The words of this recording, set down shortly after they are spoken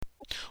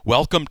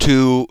Welcome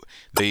to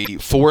the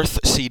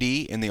fourth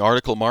CD in the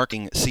Article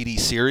Marketing CD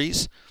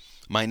series.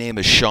 My name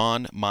is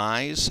Sean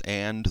Mize,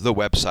 and the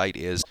website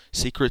is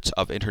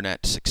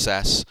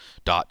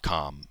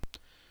secretsofinternetsuccess.com.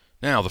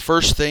 Now, the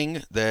first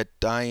thing that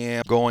I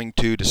am going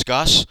to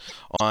discuss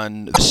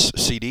on this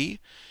CD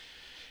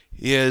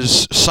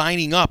is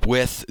signing up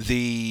with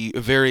the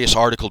various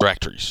article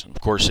directories. Of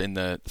course, in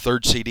the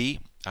third CD,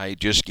 I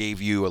just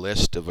gave you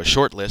a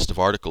short list of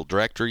article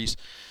directories.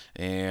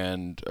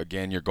 And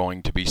again, you're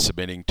going to be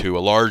submitting to a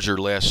larger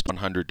list,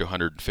 100 to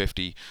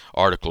 150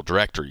 article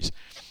directories.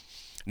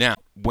 Now,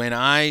 when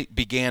I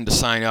began to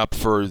sign up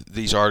for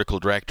these article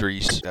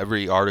directories,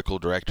 every article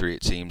directory,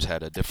 it seems,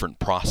 had a different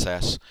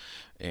process,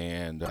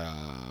 and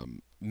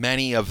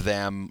many of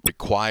them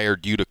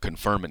required you to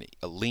confirm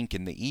a link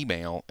in the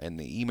email, and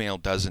the email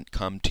doesn't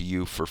come to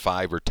you for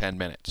 5 or 10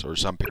 minutes or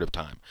some period of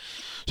time.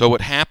 So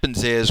what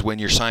happens is when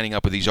you're signing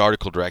up with these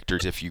article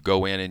directories, if you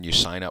go in and you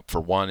sign up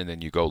for one and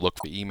then you go look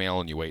for the email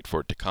and you wait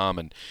for it to come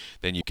and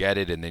then you get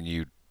it and then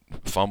you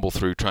fumble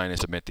through trying to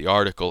submit the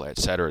article,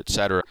 etc.,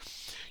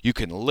 you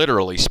can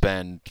literally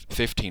spend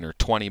 15 or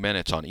 20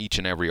 minutes on each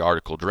and every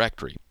article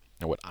directory.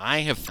 Now, what I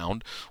have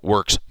found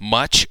works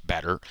much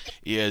better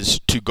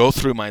is to go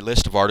through my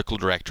list of article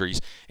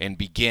directories and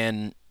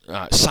begin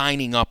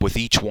signing up with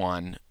each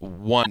one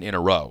in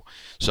a row.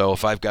 So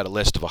if I've got a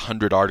list of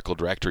 100 article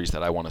directories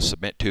that I want to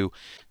submit to,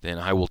 then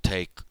I will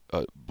take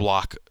a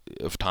block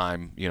of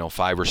time,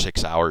 5 or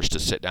 6 hours to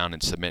sit down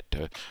and submit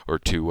to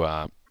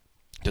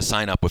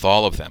sign up with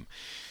all of them.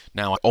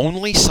 Now, I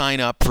only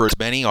sign up for as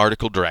many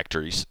article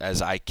directories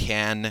as I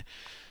can,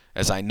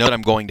 as I know that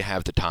I'm going to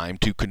have the time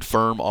to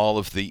confirm all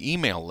of the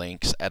email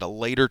links at a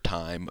later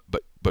time,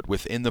 but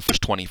within the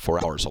first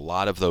 24 hours. A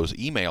lot of those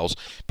emails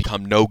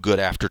become no good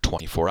after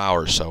 24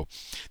 hours. So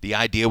the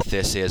idea with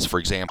this is, for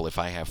example, if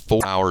I have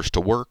 4 hours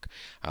to work,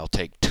 I'll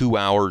take 2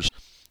 hours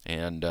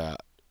and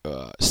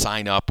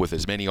sign up with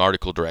as many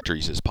article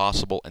directories as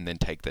possible, and then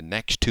take the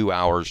next 2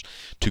 hours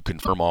to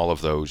confirm all of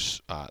those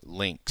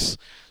links.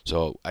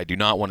 So I do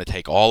not want to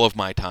take all of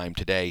my time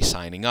today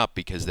signing up,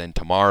 because then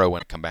tomorrow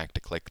when I come back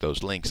to click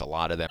those links, a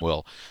lot of them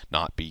will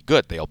not be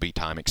good. They'll be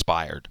time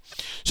expired.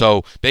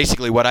 So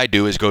basically what I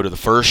do is go to the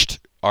first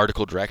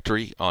article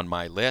directory on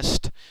my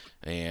list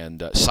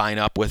and sign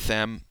up with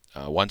them.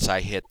 Once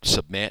I hit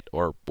submit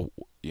or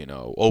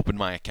open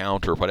my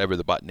account or whatever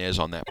the button is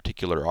on that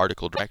particular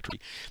article directory,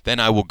 then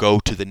I will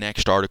go to the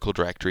next article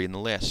directory in the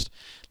list.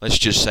 Let's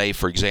just say,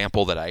 for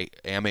example, that I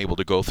am able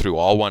to go through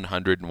all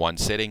 100 in one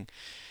sitting.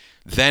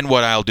 Then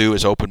what I'll do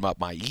is open up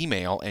my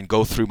email and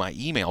go through my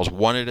emails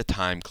one at a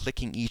time,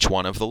 clicking each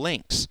one of the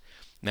links.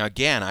 Now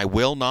again, I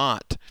will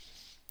not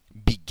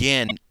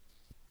begin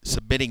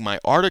submitting my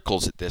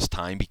articles at this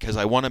time, because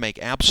I want to make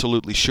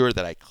absolutely sure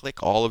that I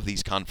click all of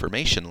these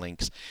confirmation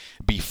links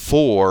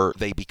before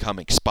they become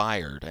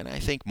expired. And I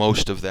think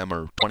most of them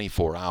are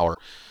 24-hour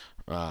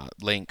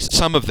links.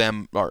 Some of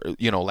them are,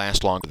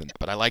 last longer than that,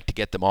 but I like to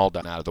get them all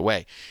done out of the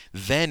way.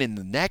 Then in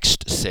the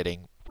next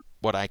sitting,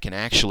 what I can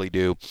actually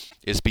do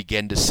is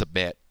begin to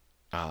submit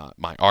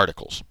my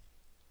articles.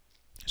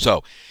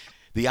 So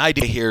the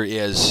idea here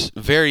is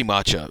very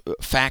much a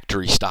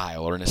factory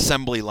style or an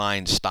assembly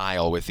line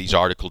style with these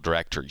article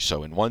directories.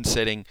 So in one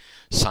sitting,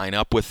 sign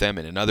up with them.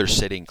 In another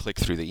sitting, click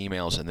through the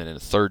emails. And then in a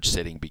third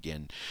sitting,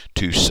 begin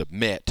to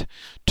submit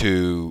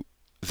to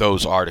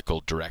those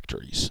article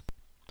directories.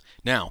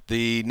 Now,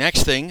 the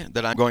next thing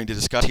that I'm going to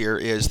discuss here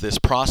is this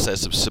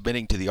process of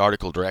submitting to the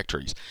article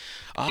directories.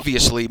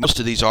 Obviously, most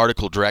of these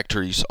article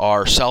directories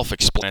are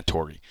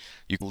self-explanatory.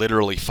 You can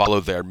literally follow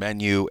their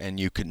menu and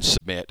you can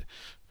submit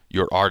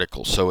your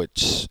article, so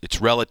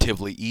it's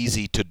relatively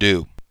easy to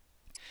do.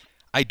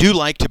 I do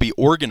like to be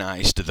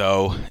organized,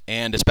 though,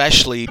 and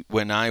especially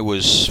when I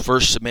was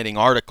first submitting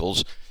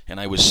articles, and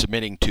I was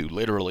submitting to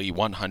literally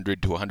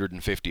 100 to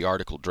 150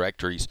 article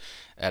directories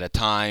at a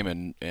time,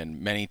 and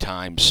many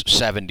times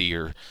 70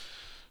 or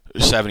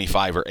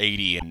 75 or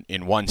 80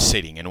 in one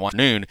sitting, in one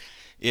afternoon.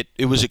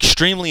 It was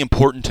extremely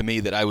important to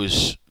me that I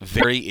was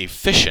very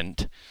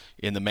efficient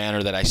in the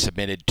manner that I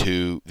submitted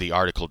to the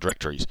article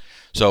directories.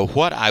 So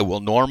what I will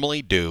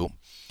normally do,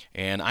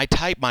 and I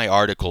type my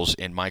articles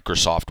in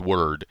Microsoft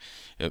Word.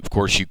 Of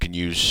course, you can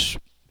use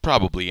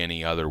probably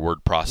any other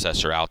word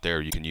processor out there.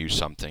 You can use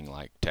something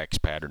like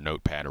TextPad or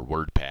Notepad or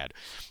WordPad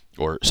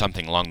or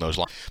something along those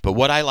lines. But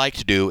what I like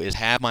to do is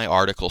have my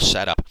article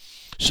set up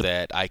so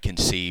that I can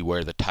see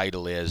where the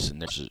title is,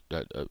 and there's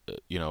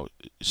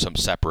some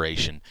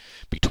separation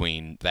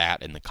between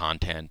that and the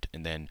content,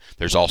 and then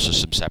there's also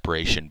some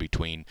separation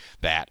between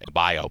that and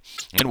bio.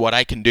 And what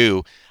I can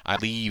do, I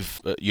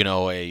leave a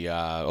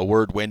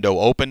Word window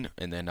open,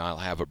 and then I'll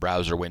have a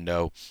browser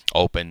window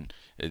open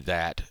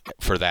that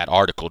for that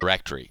article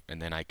directory,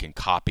 and then I can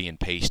copy and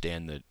paste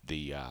in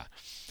the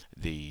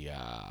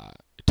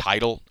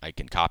title. I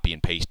can copy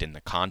and paste in the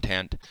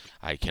content.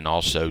 I can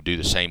also do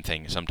the same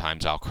thing.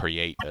 Sometimes I'll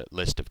create a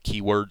list of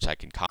keywords. I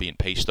can copy and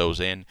paste those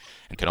in,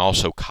 and can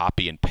also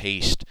copy and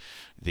paste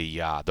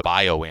the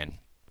bio in.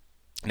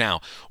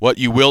 Now, what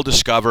you will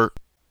discover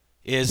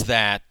is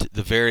that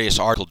the various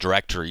article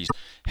directories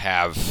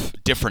have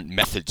different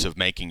methods of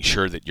making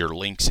sure that your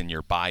links in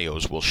your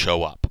bios will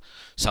show up.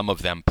 Some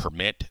of them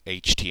permit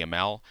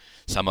HTML,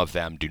 some of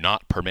them do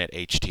not permit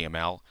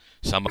HTML,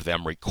 some of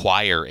them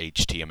require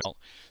HTML,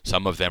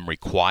 some of them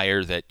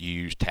require that you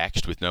use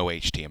text with no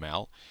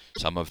HTML,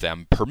 some of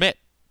them permit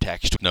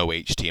text with no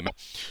HTML.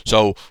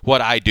 So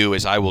what I do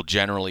is I will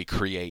generally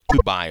create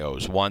two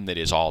bios, one that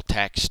is all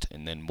text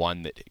and then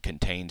one that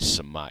contains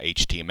some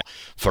HTML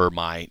for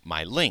my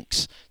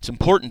links. It's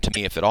important to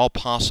me, if at all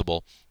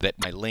possible, that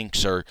my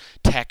links are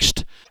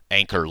text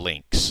anchor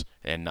links,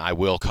 and I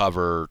will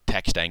cover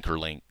text anchor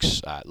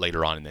links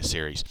later on in this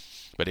series.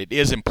 But it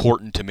is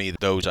important to me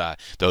that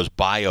those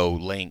bio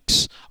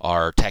links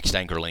are text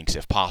anchor links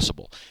if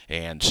possible.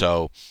 And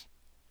so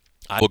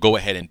I will go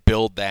ahead and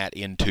build that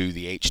into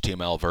the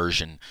HTML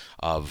version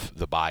of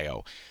the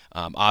bio.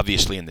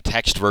 Obviously, in the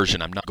text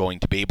version, I'm not going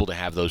to be able to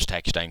have those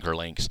text anchor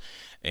links.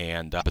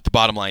 But the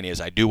bottom line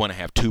is I do want to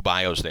have two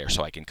bios there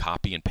so I can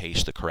copy and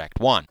paste the correct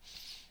one.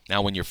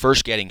 Now, when you're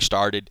first getting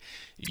started,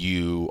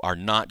 you are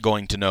not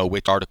going to know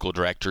which article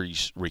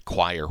directories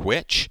require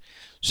which.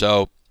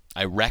 So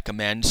I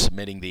recommend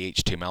submitting the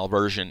HTML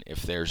version.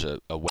 If there's a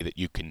way that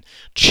you can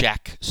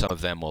check, some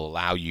of them will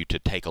allow you to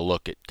take a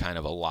look at kind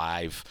of a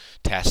live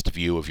test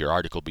view of your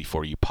article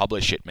before you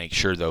publish it. Make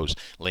sure those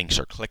links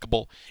are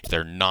clickable. If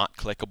they're not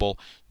clickable,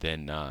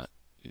 then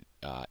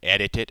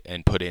edit it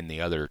and put in the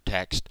other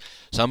text.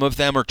 Some of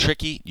them are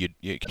tricky.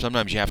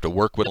 Sometimes you have to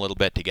work with a little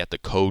bit to get the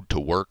code to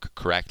work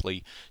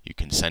correctly. You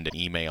can send an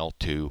email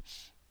to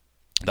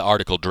the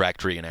article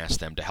directory and ask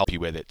them to help you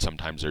with it.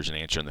 Sometimes there's an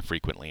answer in the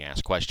frequently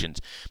asked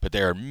questions. But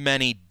there are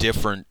many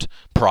different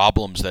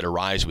problems that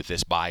arise with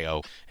this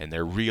bio, and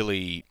they're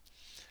really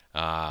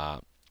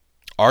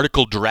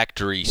article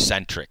directory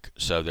centric.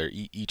 So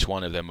each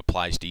one of them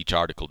applies to each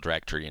article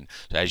directory. And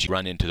as you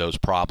run into those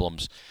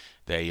problems,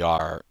 they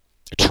are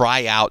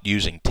try out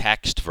using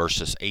text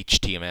versus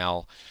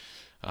HTML.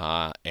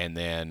 And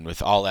then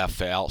with all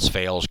else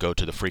fails, go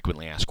to the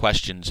frequently asked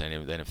questions.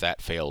 And then if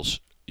that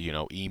fails,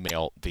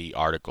 email the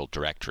article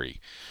directory,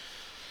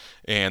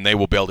 and they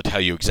will be able to tell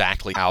you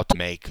exactly how to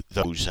make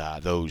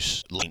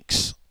those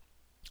links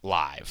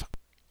live.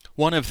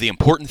 One of the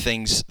important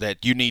things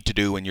that you need to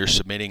do when you're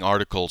submitting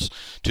articles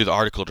to the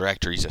article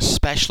directories,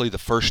 especially the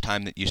first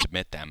time that you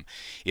submit them,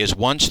 is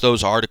once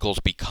those articles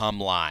become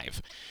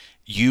live,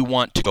 you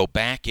want to go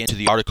back into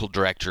the article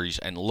directories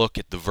and look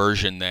at the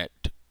version that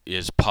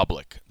is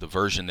public, the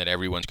version that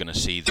everyone's going to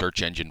see, the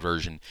search engine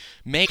version.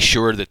 Make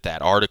sure that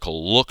that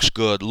article looks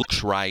good,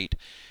 looks right,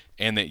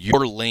 and that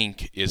your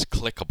link is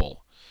clickable.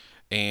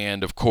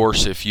 And of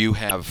course, if you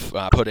have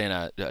put in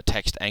a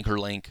text anchor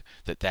link,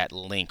 that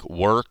link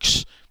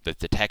works, that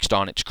the text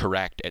on it's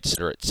correct,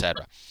 etc.,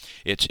 etc.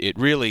 It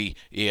really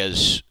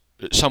is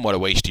somewhat a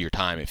waste of your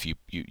time if you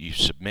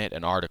submit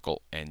an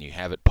article and you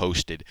have it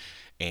posted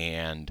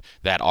and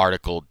that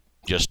article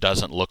just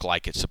doesn't look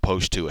like it's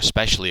supposed to,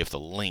 especially if the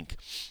link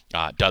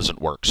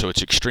doesn't work. So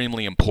it's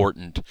extremely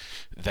important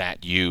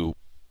that you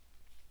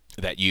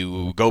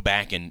go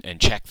back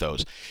and check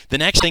those. The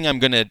next thing I'm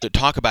going to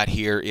talk about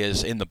here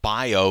is in the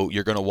bio,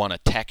 you're going to want a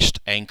text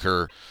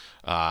anchor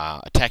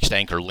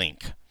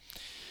link.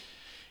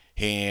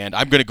 And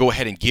I'm going to go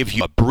ahead and give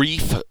you a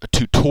brief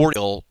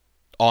tutorial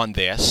on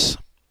this.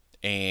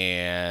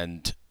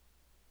 And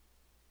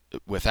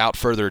without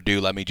further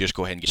ado, let me just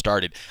go ahead and get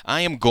started.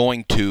 I am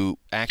going to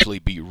actually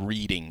be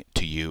reading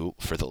to you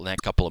for the next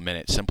couple of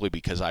minutes simply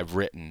because I've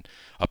written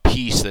a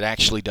piece that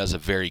actually does a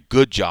very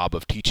good job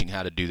of teaching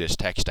how to do this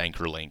text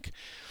anchor link.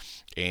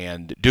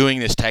 And doing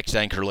this text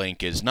anchor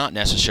link is not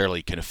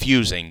necessarily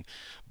confusing,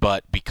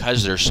 but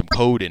because there's some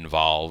code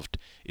involved,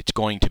 it's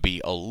going to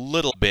be a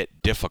little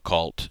bit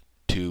difficult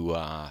to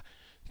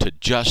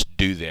just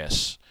do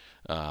this.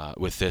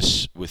 With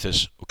this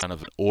kind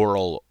of an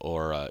oral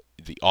or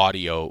the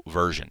audio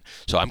version.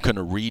 So I'm going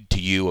to read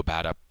to you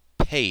about a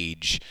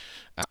page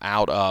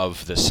out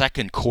of the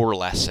second core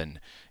lesson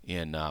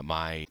in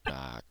my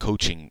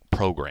coaching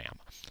program.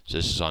 So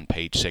this is on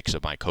page 6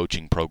 of my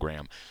coaching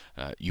program.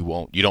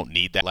 You don't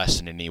need that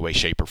lesson in any way,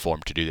 shape, or form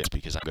to do this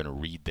because I'm going to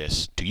read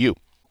this to you.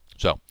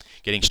 So,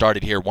 getting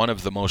started here, one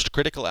of the most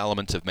critical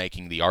elements of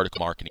making the article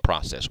marketing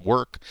process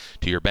work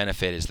to your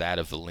benefit is that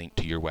of the link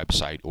to your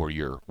website or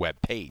your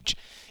web page.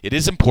 It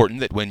is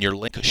important that when your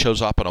link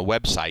shows up on a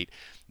website,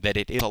 that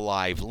it is a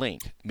live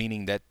link,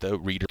 meaning that the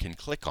reader can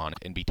click on it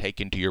and be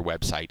taken to your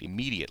website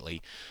immediately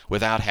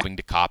without having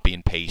to copy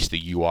and paste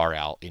the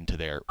URL into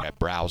their web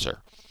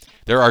browser.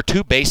 There are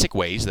two basic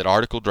ways that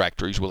article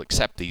directories will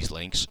accept these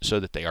links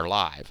so that they are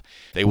live.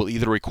 They will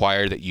either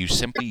require that you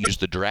simply use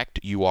the direct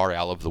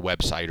URL of the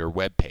website or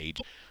web page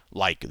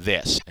like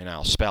this, and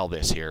I'll spell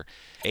this here,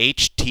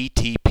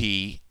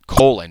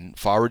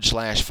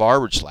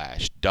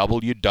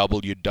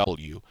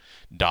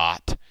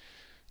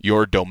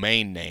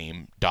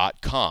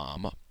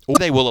 http://www.yourdomainname.com, or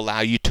they will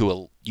allow you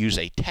to use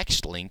a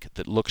text link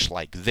that looks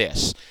like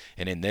this.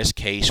 And in this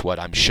case, what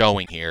I'm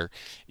showing here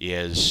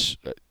is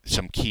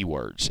some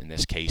keywords. In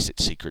this case,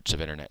 it's Secrets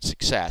of Internet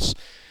Success.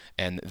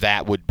 and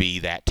that would be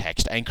that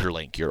text anchor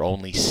link. You're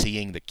only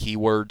seeing the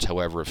keywords.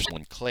 However, if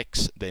someone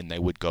clicks, then they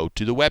would go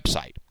to the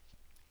website.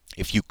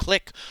 If you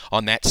click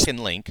on that second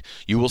link,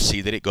 you will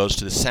see that it goes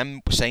to the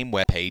same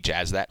web page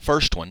as that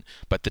first one,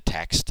 but the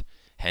text,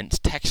 hence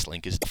text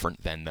link, is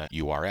different than the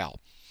URL.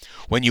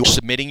 When you are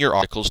submitting your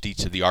articles to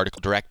each of the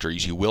article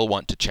directories, you will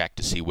want to check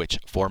to see which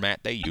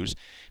format they use.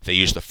 If they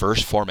use the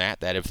first format,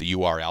 that of the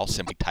URL,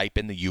 simply type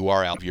in the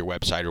URL of your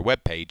website or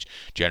web page,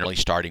 generally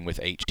starting with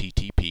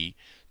http://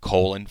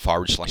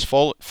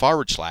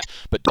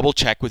 but double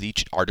check with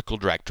each article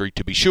directory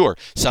to be sure.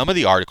 Some of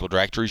the article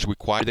directories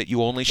require that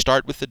you only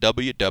start with the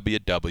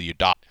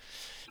www.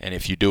 And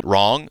if you do it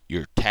wrong,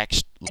 your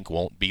text link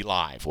won't be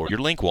live, or your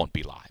link won't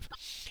be live.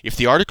 If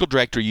the article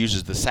directory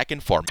uses the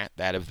second format,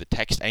 that of the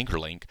text anchor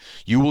link,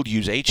 you will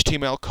use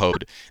HTML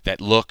code that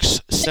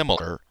looks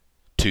similar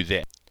to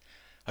this.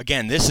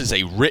 Again, this is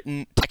a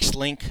written text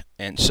link,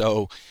 and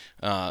so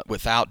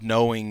without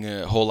knowing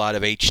a whole lot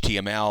of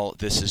HTML,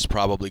 this is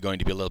probably going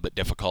to be a little bit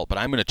difficult, but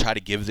I'm going to try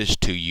to give this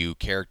to you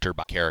character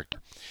by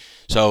character.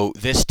 So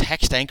this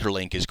text anchor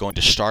link is going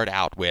to start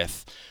out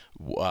with,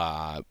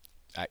 I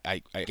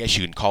guess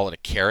you can call it a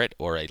caret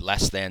or a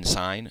less than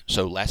sign.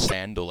 So less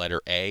than, the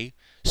letter A,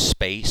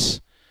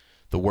 space,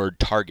 the word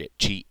target,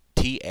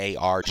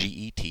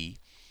 T-A-R-G-E-T,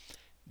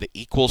 the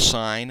equal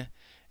sign,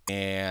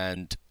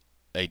 and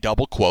a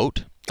double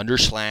quote,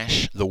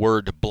 underslash, the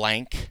word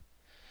blank,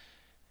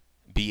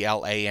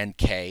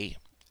 B-L-A-N-K,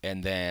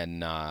 and then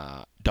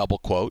double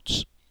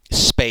quotes,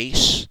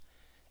 space,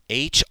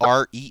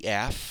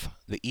 H-R-E-F,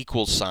 the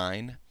equal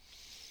sign,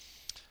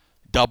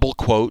 double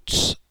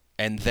quotes,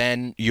 and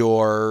then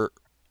your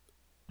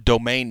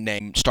domain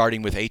name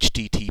starting with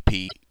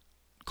http://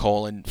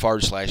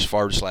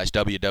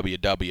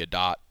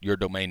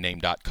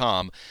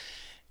 www.yourdomainname.com,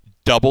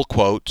 double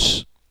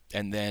quotes,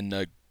 and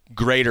then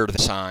greater the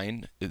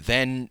sign,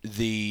 then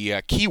the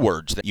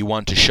keywords that you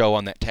want to show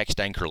on that text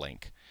anchor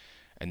link,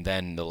 and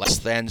then the less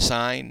than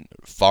sign,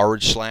 /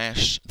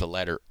 the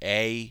letter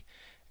A,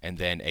 and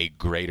then a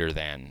greater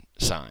than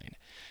sign.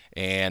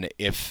 And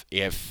if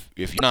you're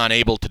not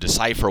able to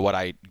decipher what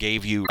I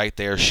gave you right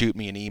there, shoot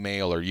me an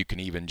email, or you can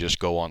even just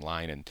go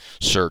online and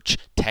search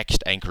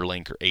text anchor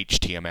link or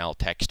HTML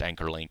text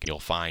anchor link. You'll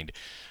find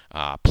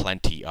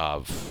plenty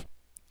of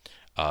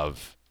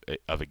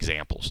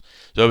examples.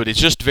 So it's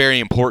just very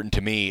important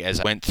to me as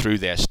I went through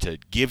this to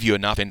give you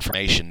enough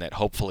information that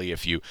hopefully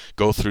if you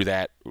go through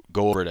that,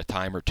 go over it a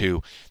time or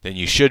two, then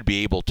you should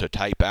be able to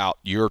type out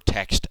your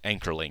text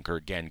anchor link, or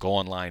again, go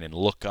online and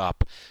look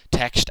up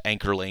text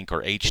anchor link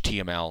or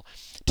HTML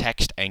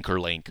text anchor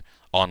link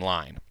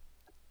online.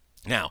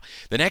 Now,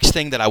 the next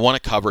thing that I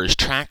want to cover is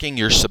tracking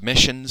your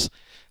submissions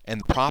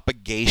and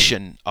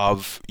propagation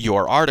of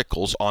your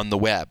articles on the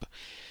web.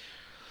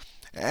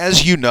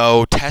 As you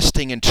know,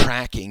 testing and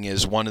tracking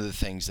is one of the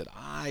things that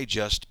I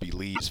just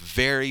believe is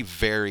very,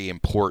 very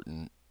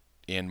important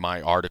in my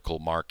article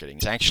marketing.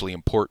 It's actually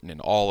important in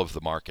all of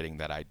the marketing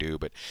that I do,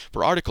 but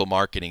for article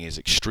marketing is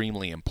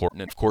extremely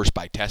important. And of course,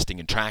 by testing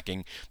and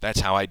tracking,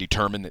 that's how I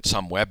determine that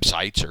some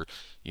websites are,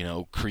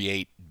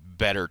 create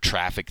better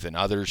traffic than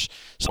others.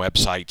 Some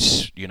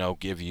websites,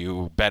 give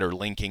you better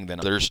linking than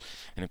others.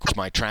 And of course,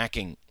 my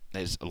tracking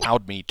has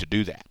allowed me to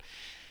do that.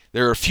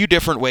 There are a few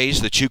different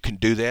ways that you can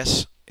do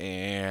this.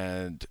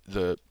 And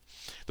the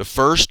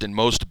first and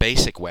most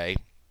basic way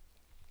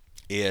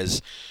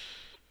is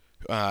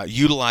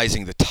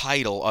utilizing the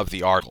title of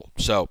the article.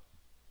 So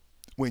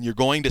when you're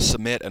going to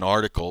submit an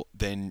article,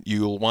 then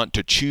you'll want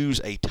to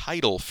choose a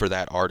title for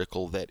that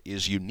article that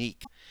is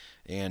unique.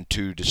 And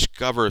to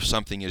discover if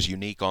something is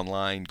unique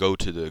online, go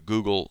to the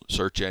Google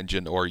search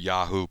engine or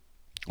Yahoo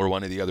or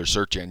one of the other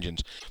search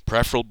engines,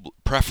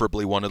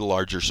 preferably one of the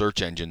larger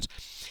search engines,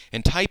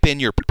 and type in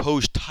your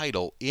proposed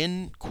title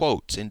in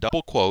quotes, in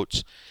double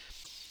quotes,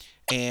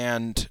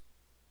 and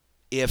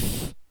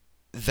if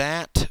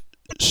that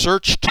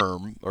search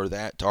term or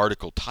that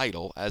article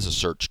title as a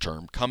search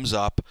term comes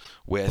up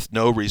with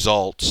no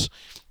results,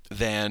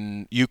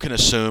 then you can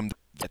assume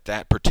that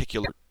that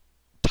particular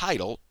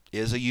title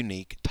is a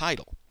unique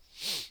title.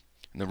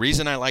 And the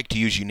reason I like to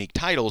use unique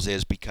titles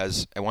is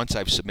because once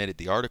I've submitted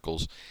the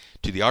articles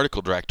to the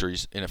article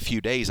directories, in a few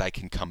days I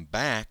can come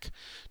back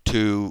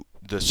to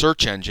the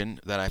search engine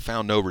that I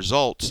found no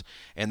results,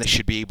 and they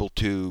should be able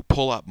to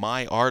pull up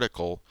my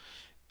article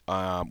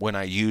when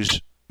I use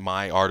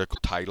my article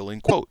title in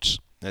quotes.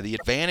 Now, the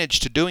advantage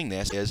to doing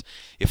this is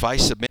if I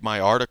submit my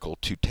article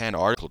to 10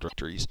 article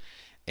directories,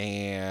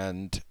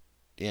 and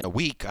in a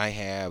week I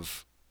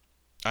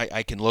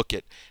can look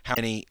at how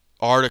many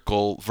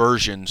article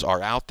versions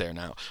are out there.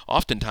 Now,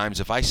 oftentimes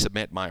if I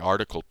submit my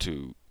article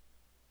to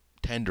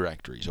 10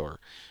 directories, or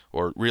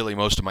really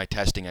most of my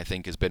testing I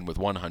think has been with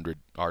 100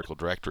 article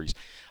directories,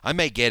 I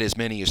may get as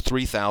many as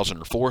 3,000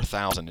 or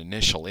 4,000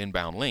 initial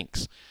inbound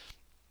links.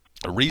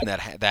 The reason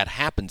that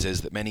happens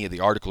is that many of the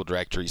article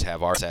directories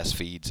have RSS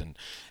feeds,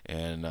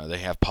 and they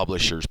have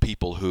publishers,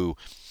 people who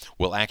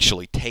will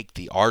actually take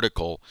the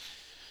article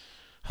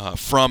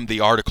from the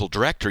article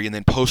directory and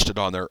then post it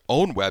on their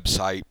own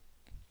website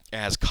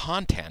as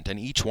content, and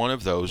each one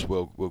of those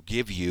will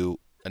give you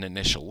an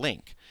initial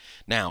link.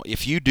 Now,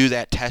 if you do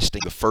that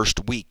testing the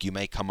first week, you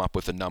may come up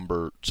with a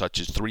number such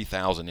as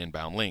 3,000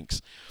 inbound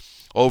links.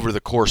 Over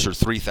the course of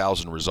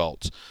 3,000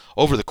 results.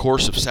 Over the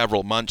course of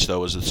several months,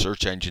 though, as the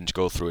search engines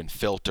go through and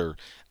filter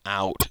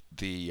out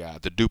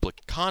the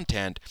duplicate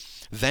content,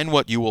 then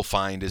what you will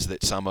find is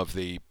that some of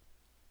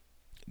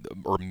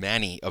or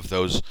many of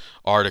those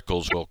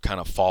articles will kind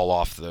of fall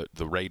off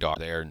the radar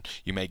there, and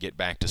you may get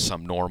back to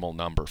some normal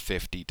number,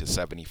 50 to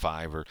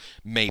 75, or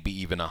maybe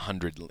even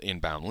 100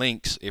 inbound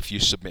links if you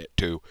submit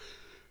to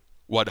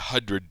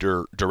 100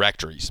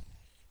 directories.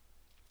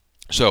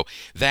 So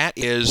that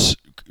is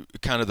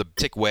kind of the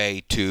basic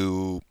way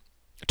to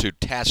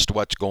test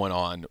what's going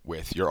on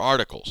with your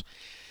articles.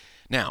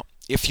 Now,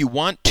 if you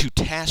want to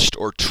test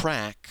or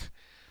track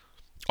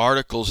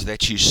articles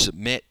that you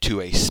submit to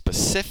a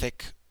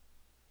specific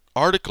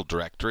article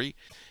directory,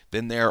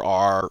 then there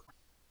are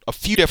a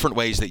few different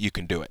ways that you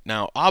can do it.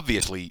 Now,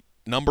 obviously,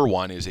 number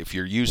one is if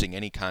you're using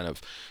any kind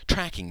of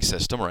tracking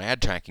system or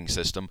ad tracking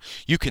system,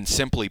 you can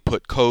simply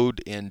put code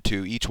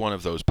into each one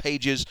of those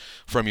pages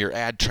from your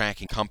ad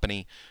tracking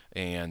company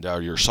and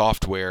your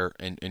software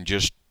and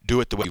just do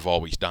it the way you've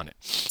always done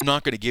it. I'm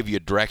not going to give you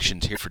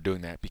directions here for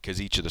doing that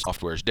because each of the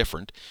software is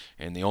different,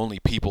 and the only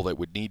people that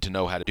would need to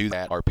know how to do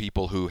that are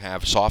people who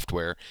have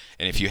software.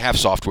 And if you have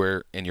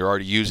software and you're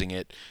already using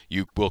it,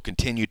 you will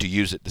continue to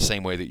use it the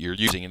same way that you're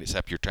using it,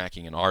 except you're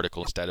tracking an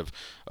article instead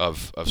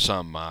of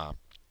some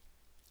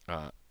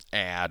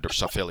ad or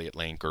some affiliate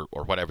link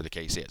or whatever the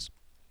case is.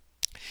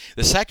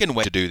 The second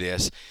way to do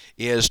this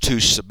is to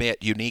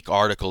submit unique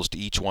articles to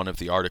each one of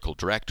the article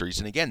directories.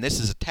 And again,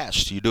 this is a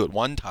test. You do it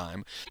one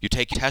time, you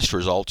take test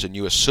results, and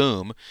you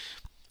assume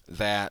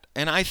that,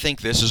 and I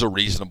think this is a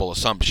reasonable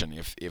assumption.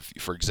 If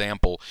for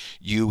example,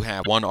 you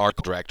have one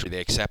article directory,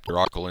 they accept your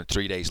article, and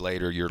 3 days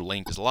later your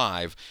link is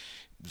live,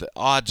 the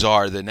odds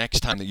are the next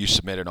time that you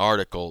submit an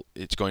article,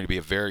 it's going to be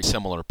a very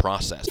similar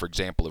process. For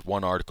example, if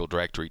one article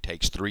directory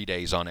takes 3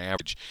 days on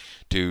average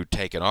to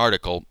take an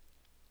article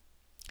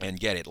and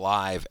get it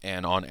live,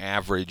 and on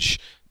average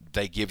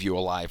they give you a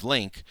live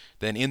link,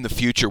 then in the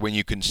future when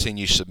you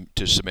continue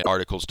to submit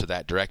articles to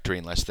that directory,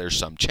 unless there's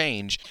some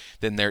change,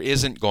 then there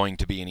isn't going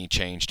to be any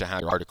change to how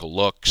your article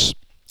looks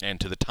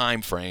and to the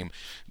time frame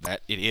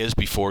that it is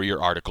before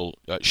your article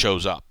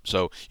shows up.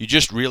 So you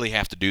just really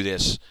have to do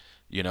this,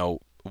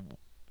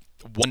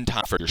 one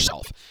time for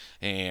yourself.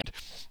 And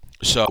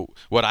so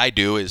what I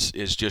do is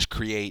just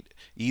create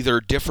either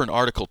different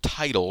article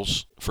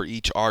titles for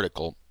each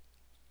article,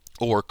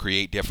 or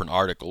create different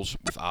articles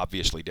with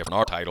obviously different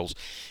art titles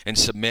and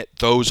submit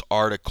those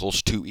articles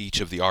to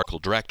each of the article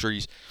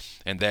directories.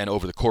 And then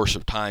over the course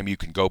of time, you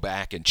can go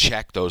back and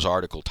check those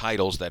article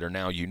titles that are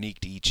now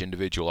unique to each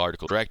individual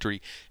article directory,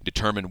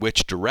 determine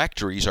which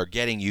directories are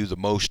getting you the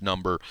most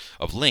number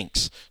of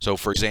links. So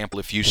for example,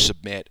 if you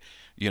submit,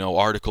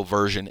 article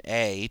version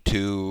A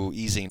to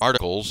eZine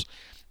Articles,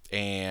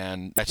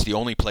 and that's the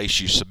only place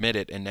you submit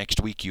it, and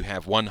next week you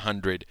have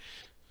 100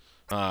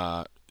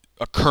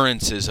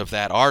 occurrences of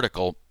that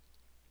article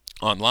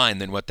online,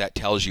 then what that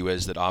tells you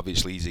is that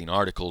obviously eZine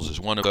Articles is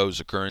one of those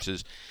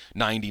occurrences.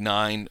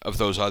 99 of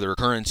those other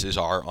occurrences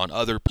are on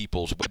other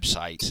people's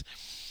websites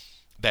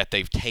that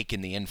they've taken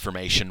the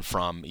information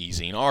from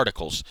eZine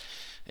Articles.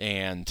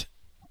 And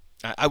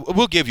I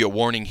will give you a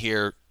warning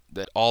here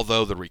that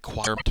although the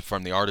requirement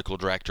from the article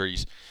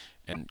directories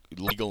and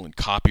legal and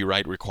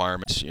copyright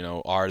requirements,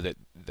 are that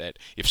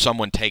if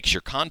someone takes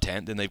your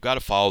content, then they've got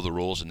to follow the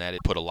rules, and that is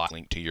put a live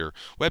link to your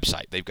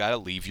website. They've got to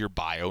leave your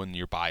bio, and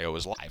your bio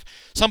is live.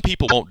 Some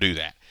people won't do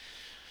that.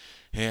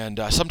 And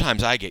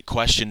sometimes I get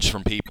questions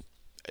from people,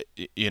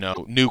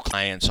 new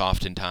clients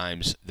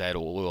oftentimes that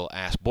will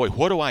ask, boy,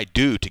 what do I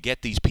do to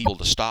get these people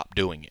to stop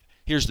doing it?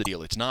 Here's the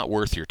deal. It's not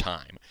worth your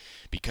time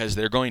because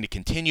they're going to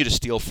continue to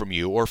steal from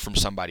you or from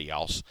somebody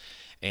else,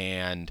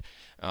 and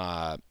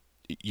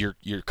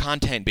your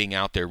content being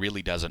out there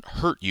really doesn't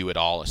hurt you at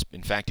all.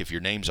 In fact, if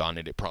your name's on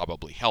it, it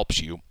probably helps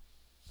you.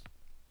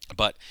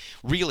 But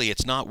really,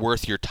 it's not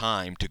worth your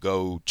time to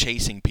go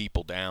chasing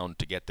people down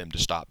to get them to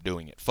stop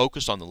doing it.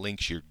 Focus on the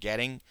links you're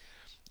getting,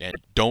 and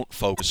don't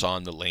focus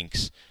on the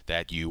links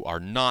that you are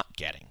not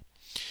getting.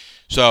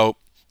 So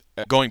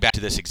going back to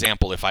this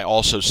example, if I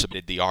also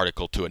submitted the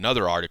article to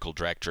another article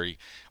directory,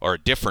 or a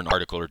different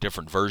article or a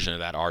different version of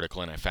that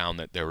article, and I found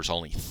that there was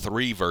only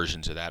 3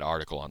 versions of that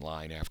article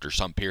online after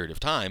some period of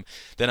time,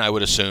 then I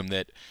would assume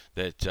that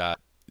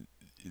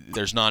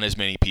there's not as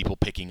many people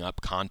picking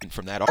up content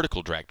from that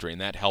article directory,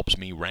 and that helps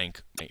me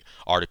rank my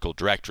article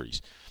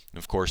directories. And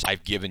of course,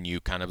 I've given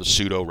you kind of a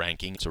pseudo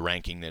ranking. It's a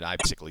ranking that I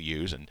basically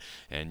use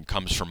and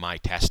comes from my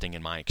testing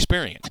and my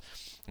experience.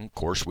 And of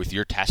course, with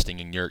your testing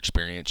and your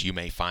experience, you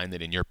may find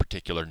that in your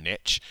particular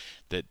niche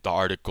that the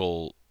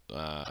article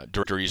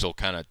directories will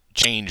kind of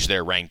change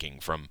their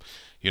ranking from,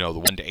 the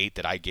 1 to 8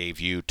 that I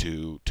gave you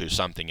to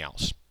something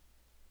else.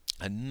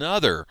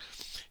 Another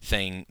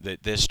thing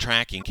that this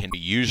tracking can be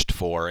used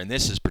for, and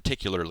this is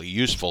particularly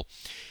useful,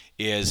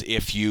 is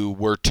if you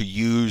were to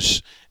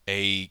use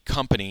a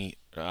company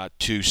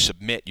to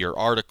submit your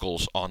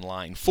articles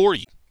online for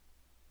you.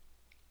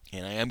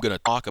 And I am going to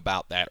talk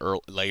about that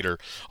later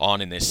on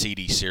in this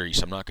CD series.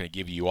 So I'm not going to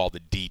give you all the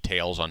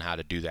details on how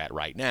to do that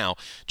right now,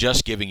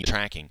 just giving you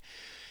tracking.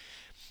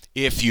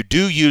 If you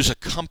do use a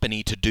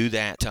company to do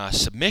that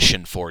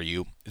submission for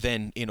you,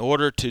 then in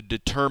order to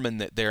determine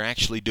that they're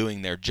actually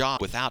doing their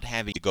job without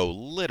having to go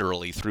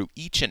literally through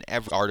each and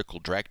every article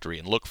directory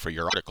and look for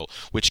your article,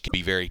 which can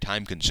be very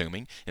time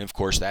consuming, and of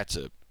course that's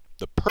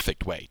the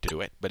perfect way to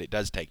do it, but it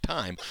does take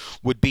time,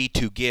 would be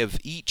to give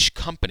each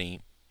company,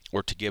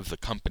 or to give the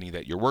company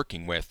that you're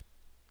working with,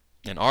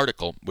 an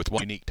article with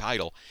one unique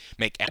title.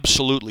 Make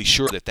absolutely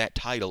sure that that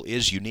title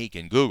is unique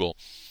in Google,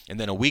 and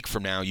then a week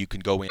from now you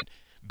can go in,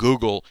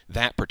 Google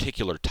that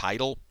particular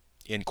title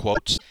in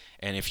quotes,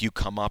 and if you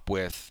come up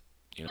with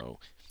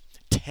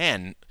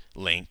 10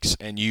 links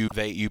and you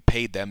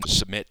paid them to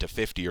submit to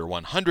 50 or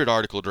 100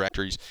 article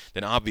directories,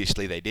 then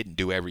obviously they didn't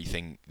do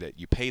everything that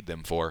you paid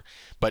them for.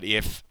 But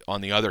if,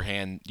 on the other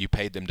hand, you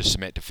paid them to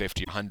submit to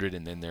 50 or 100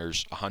 and then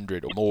there's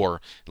 100 or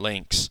more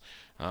links,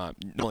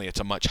 normally it's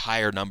a much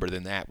higher number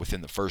than that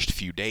within the first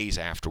few days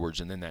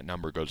afterwards, and then that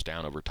number goes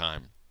down over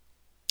time.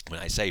 When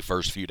I say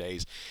first few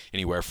days,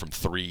 anywhere from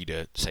 3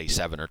 to, say,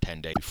 7 or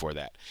 10 days before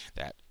that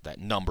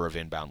number of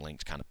inbound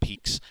links kind of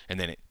peaks, and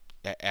then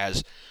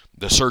as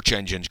the search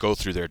engines go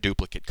through their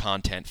duplicate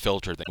content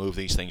filter, they move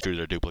these things through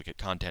their duplicate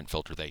content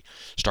filter, they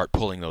start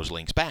pulling those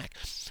links back.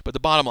 But the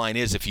bottom line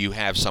is, if you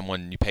have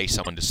someone, you pay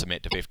someone to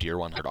submit to 50 or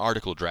 100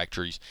 article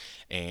directories,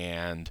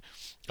 and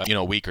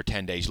a week or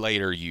 10 days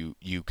later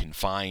you can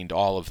find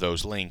all of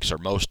those links or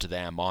most of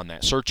them on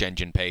that search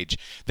engine page,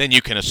 then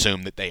you can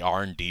assume that they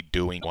are indeed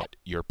doing what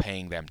you're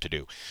paying them to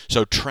do.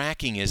 So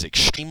tracking is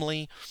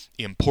extremely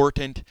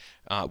important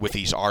with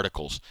these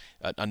articles.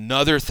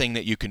 Another thing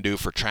that you can do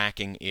for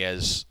tracking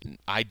is,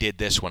 I did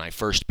this when I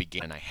first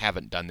began, and I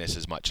haven't done this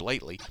as much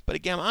lately, but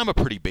again, I'm a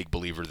pretty big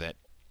believer that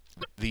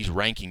these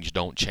rankings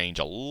don't change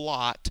a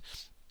lot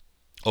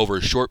over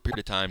a short period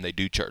of time. They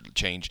do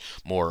change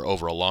more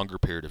over a longer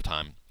period of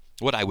time.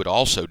 What I would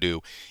also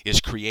do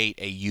is create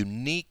a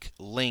unique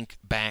link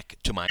back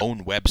to my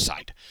own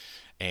website.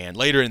 And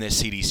later in this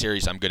CD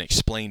series, I'm going to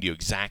explain to you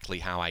exactly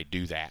how I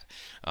do that.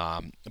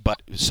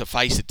 But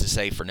suffice it to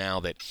say for now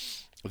that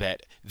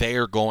they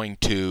are going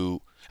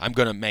to, I'm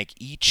going to make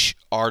each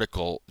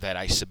article that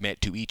I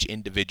submit to each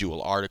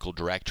individual article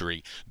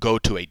directory go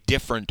to a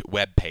different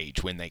web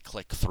page when they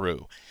click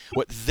through.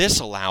 What this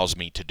allows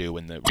me to do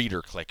when the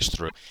reader clicks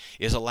through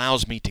is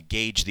allows me to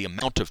gauge the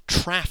amount of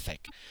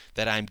traffic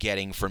that I'm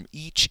getting from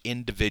each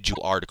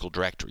individual article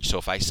directory. So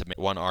if I submit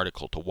one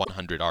article to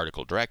 100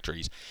 article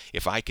directories,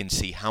 if I can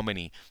see how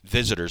many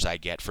visitors I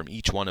get from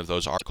each one of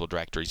those article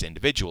directories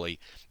individually,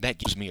 that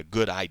gives me a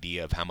good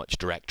idea of how much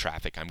direct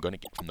traffic I'm going to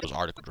get from those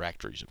article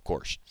directories, of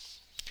course.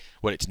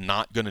 What it's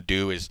not going to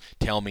do is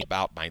tell me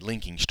about my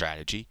linking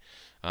strategy.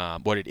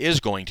 What it is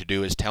going to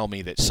do is tell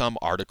me that some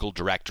article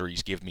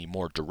directories give me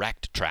more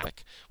direct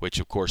traffic, which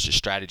of course is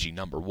strategy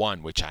number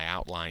 1, which I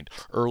outlined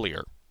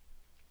earlier.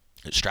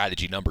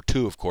 Strategy number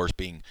 2, of course,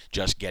 being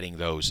just getting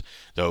those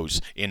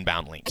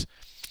inbound links.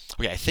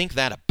 Okay, I think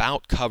that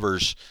about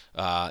covers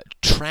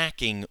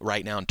tracking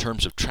right now in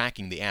terms of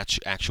tracking the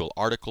actual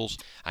articles.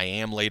 I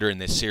am later in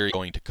this series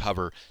going to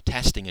cover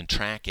testing and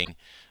tracking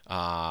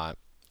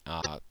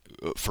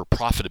for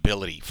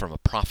profitability, from a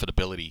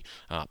profitability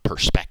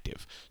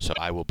perspective. So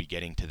I will be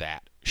getting to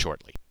that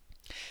shortly.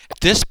 At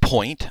this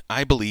point,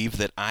 I believe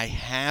that I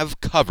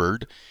have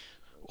covered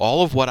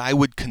all of what I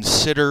would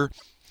consider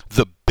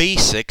the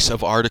basics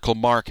of article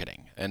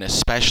marketing, and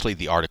especially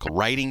the article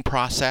writing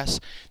process,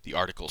 the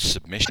article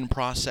submission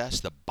process,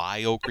 the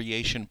bio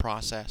creation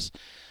process,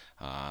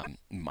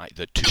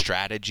 the 2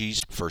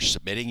 strategies for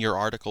submitting your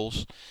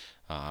articles,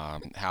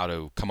 how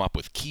to come up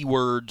with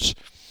keywords,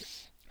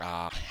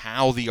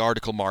 how the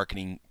article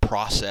marketing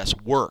process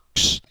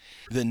works.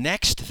 The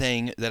next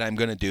thing that I'm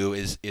going to do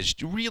is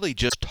really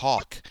just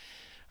talk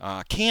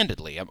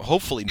candidly.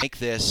 Hopefully make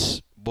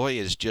this,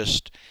 is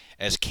just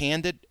as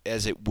candid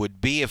as it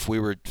would be if we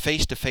were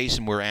face-to-face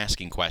and we're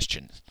asking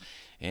questions.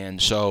 And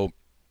so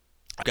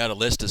I've got a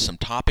list of some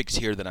topics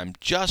here that I'm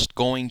just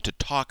going to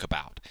talk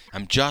about.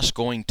 I'm just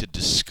going to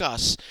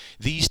discuss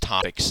these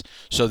topics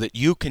so that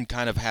you can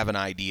kind of have an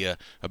idea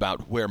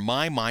about where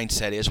my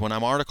mindset is when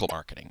I'm article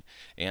marketing.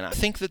 And I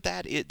think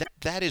that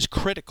is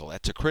critical.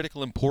 That's a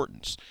critical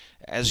importance.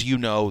 As you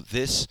know,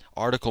 this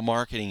article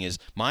marketing is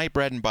my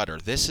bread and butter.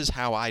 This is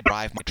how I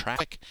drive my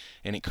traffic,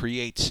 and it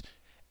creates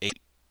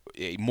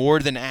a more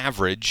than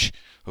average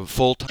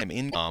full-time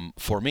income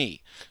for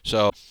me.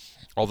 So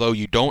although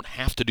you don't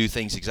have to do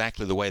things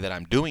exactly the way that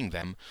I'm doing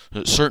them,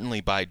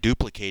 certainly by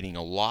duplicating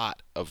a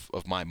lot of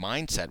my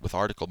mindset with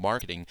article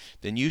marketing,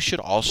 then you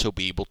should also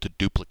be able to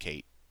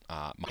duplicate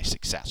my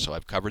success. So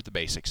I've covered the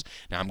basics.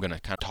 Now I'm going to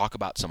kind of talk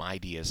about some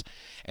ideas,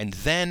 and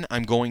then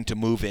I'm going to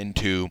move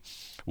into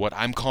what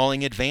I'm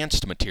calling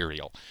advanced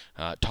material,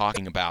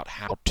 talking about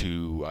how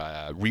to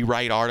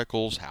rewrite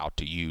articles, how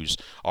to use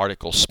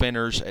article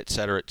spinners,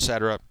 etc.,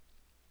 etc.,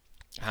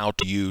 how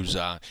to use,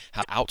 how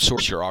to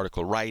outsource your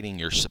article writing,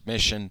 your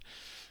submission,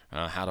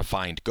 how to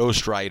find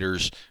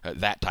ghostwriters,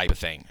 that type of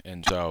thing.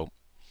 And so,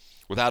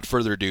 without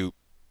further ado,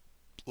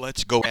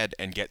 let's go ahead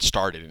and get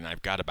started. And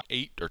I've got about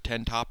 8 or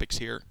 10 topics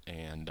here,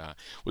 and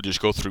we'll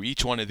just go through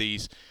each one of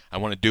these. I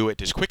want to do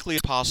it as quickly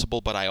as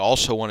possible, but I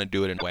also want to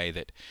do it in a way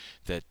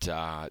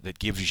that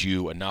gives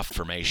you enough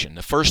information.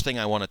 The first thing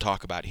I want to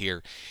talk about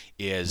here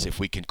is, if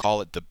we can call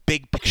it, the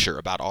big picture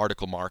about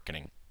article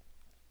marketing.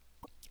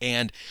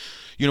 And,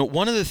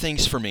 one of the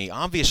things for me,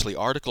 obviously,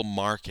 article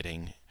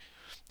marketing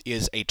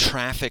is a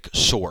traffic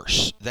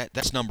source.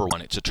 That's number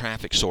one. It's a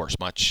traffic source,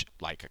 much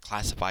like a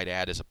classified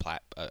ad is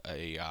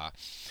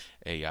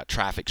a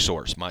traffic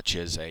source, much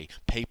as a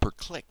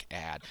pay-per-click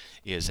ad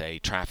is a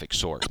traffic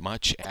source,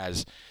 much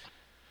as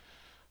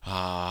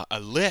a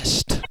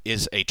list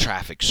is a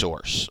traffic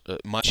source,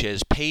 much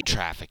as paid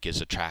traffic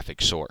is a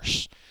traffic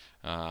source.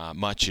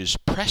 Much as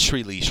press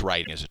release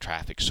writing is a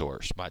traffic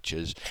source, much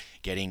as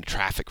getting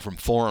traffic from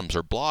forums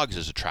or blogs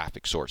is a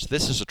traffic source.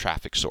 This is a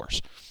traffic source.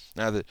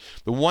 Now, the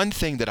one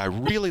thing that I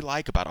really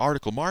like about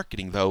article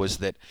marketing, though, is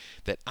that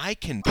I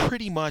can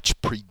pretty much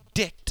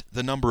predict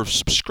the number of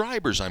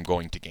subscribers I'm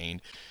going to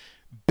gain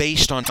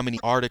based on how many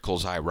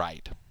articles I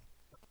write.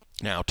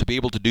 Now, to be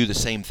able to do the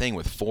same thing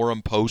with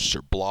forum posts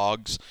or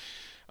blogs,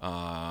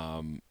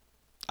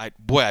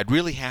 I'd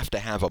really have to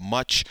have a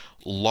much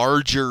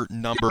larger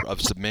number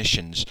of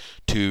submissions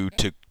to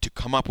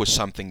come up with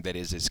something that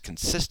is as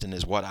consistent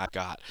as what I've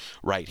got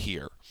right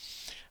here.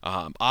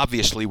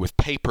 Obviously, with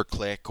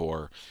pay-per-click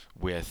or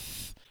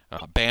with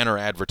banner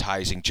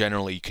advertising,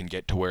 generally you can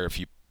get to where if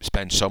you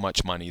spend so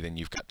much money, then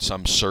you've got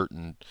some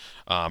certain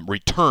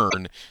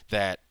return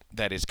that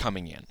is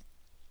coming in.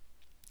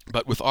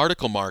 But with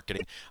article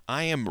marketing,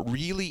 I am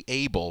really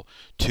able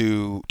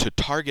to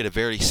target a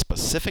very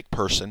specific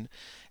person,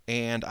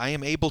 and I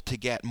am able to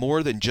get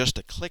more than just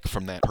a click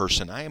from that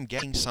person. I am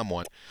getting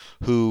someone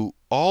who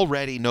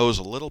already knows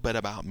a little bit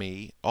about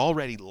me,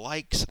 already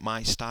likes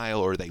my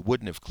style, or they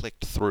wouldn't have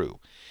clicked through.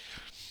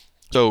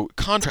 So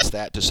contrast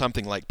that to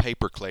something like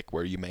pay-per-click,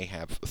 where you may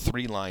have a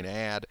 3-line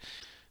ad.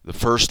 The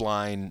first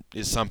line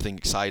is something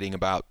exciting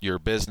about your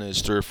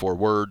business, 3 or 4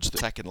 words. The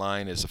second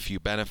line is a few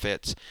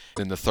benefits.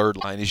 Then the third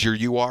line is your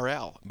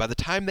URL. By the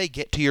time they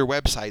get to your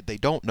website, they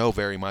don't know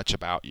very much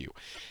about you.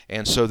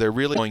 And so they're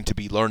really going to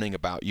be learning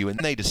about you, and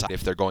they decide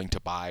if they're going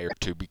to buy or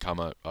to become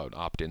an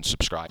opt-in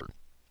subscriber.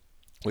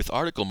 With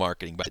article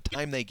marketing, by the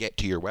time they get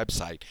to your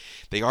website,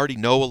 they already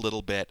know a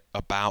little bit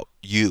about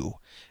you.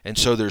 And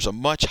so there's a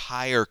much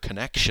higher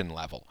connection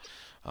level.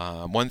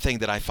 One thing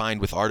that I find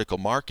with article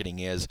marketing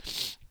is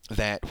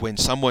that when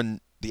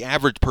the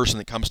average person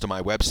that comes to my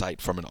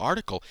website from an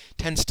article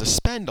tends to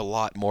spend a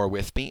lot more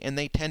with me, and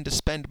they tend to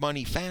spend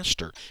money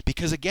faster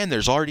because, again,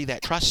 there's already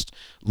that trust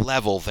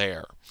level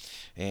there.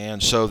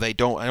 And so I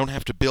don't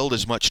have to build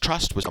as much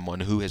trust with someone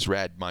who has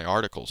read my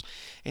articles.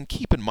 And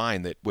keep in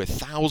mind that with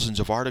thousands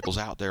of articles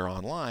out there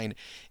online,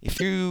 if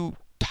you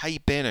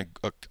type in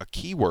a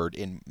keyword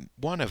in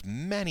one of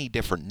many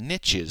different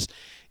niches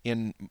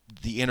in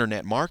the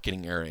internet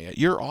marketing area,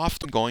 you're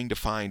often going to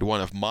find one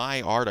of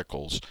my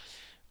articles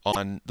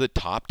on the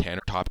top 10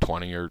 or top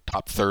 20 or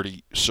top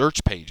 30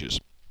 search pages.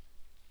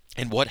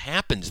 And what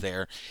happens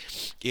there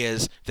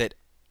is that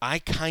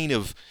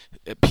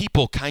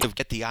people kind of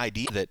get the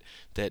idea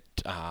that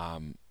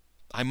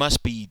I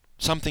must be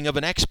something of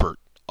an expert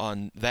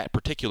on that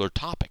particular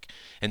topic.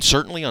 And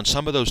certainly on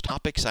some of those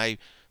topics, I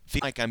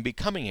feel like I'm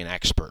becoming an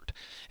expert.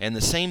 And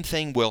the same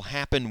thing will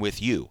happen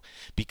with you,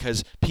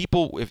 because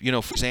people,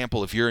 for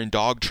example, if you're in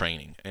dog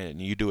training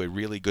and you do a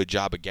really good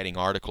job of getting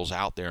articles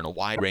out there in a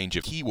wide range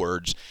of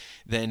keywords,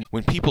 then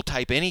when people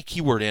type any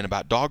keyword in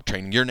about dog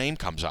training, your name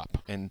comes up.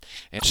 And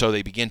so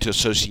they begin to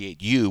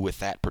associate you with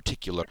that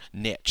particular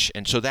niche.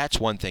 And so that's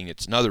one thing.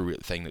 It's another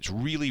thing that's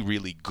really,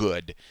 really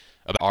good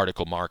about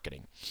article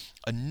marketing.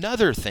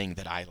 Another thing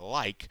that I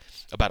like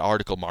about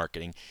article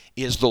marketing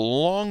is the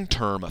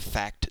long-term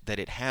effect that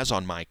it has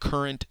on my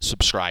current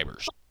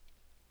subscribers.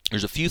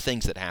 There's a few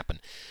things that happen.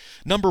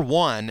 Number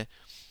one,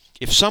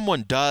 if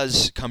someone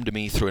does come to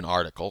me through an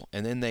article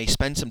and then they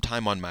spend some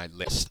time on my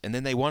list and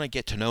then they want to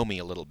get to know me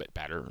a little bit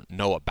better,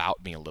 know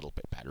about me a little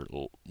bit better,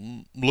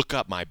 look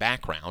up my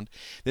background,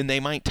 then they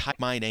might type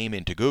my name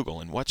into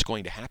Google. And what's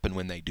going to happen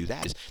when they do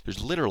that is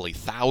there's literally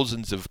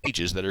thousands of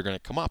pages that are going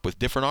to come up with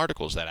different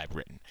articles that I've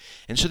written.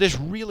 And so this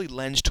really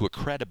lends to a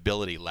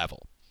credibility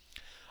level.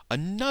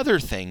 Another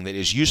thing that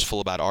is useful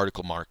about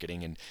article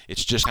marketing, and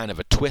it's just kind of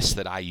a twist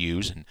that I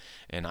use,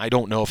 and I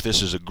don't know if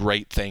this is a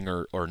great thing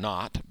or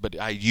not, but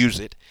I use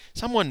it.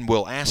 Someone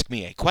will ask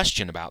me a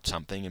question about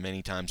something, and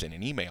many times in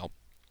an email,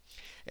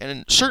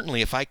 and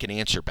certainly if I can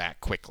answer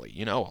back quickly,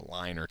 a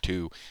line or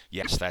two,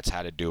 yes, that's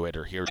how to do it,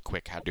 or here's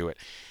quick how to do it,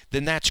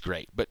 then that's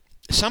great. But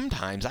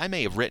sometimes I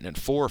may have written a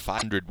 400 or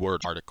 500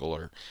 word article,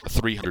 or a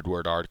 300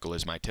 word article,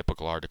 as my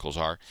typical articles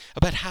are,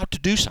 about how to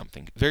do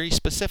something very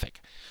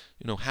specific.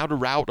 How to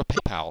route a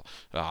PayPal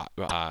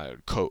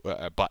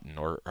button,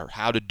 or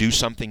how to do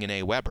something in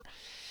Aweber.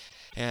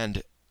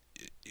 And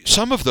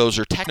some of those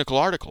are technical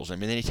articles. I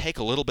mean, they take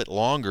a little bit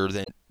longer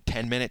than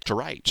 10 minutes to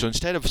write. So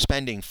instead of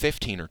spending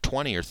 15 or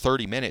 20 or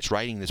 30 minutes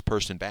writing this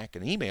person back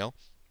an email,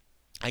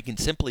 I can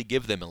simply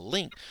give them a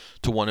link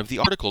to one of the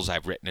articles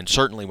I've written. And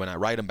certainly when I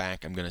write them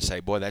back, I'm going to say,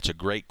 boy, that's a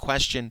great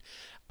question.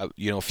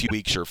 A few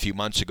weeks or a few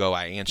months ago,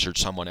 I answered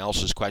someone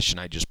else's question.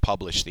 I just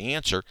published the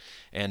answer,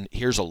 and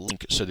here's a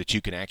link so that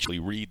you can actually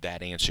read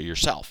that answer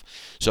yourself.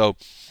 So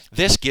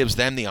this gives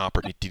them the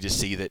opportunity to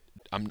see that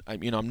I'm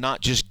not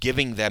just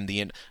giving them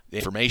the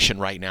information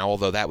right now,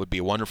 although that would be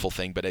a wonderful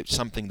thing, but it's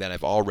something that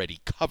I've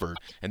already covered,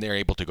 and they're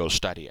able to go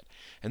study it.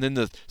 And then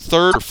the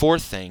third or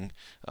fourth thing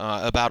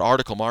about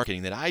article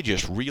marketing that I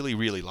just really,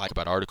 really like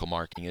about article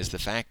marketing is the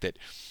fact that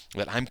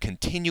I'm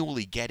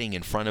continually getting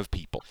in front of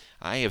people.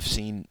 I have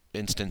seen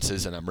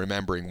instances, and I'm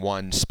remembering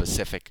one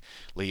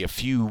specifically a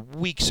few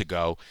weeks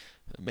ago,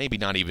 maybe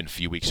not even a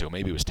few weeks ago,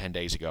 maybe it was 10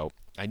 days ago.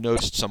 I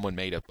noticed someone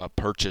made a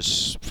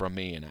purchase from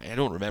me, and I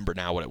don't remember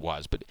now what it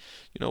was, but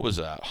it was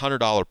a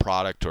 $100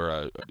 product or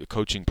a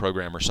coaching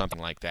program or something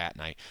like that,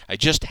 and I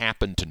just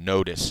happened to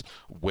notice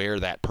where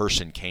that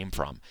person came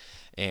from,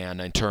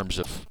 and in terms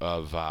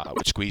of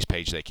which squeeze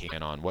page they came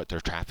in on, what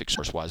their traffic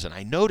source was, and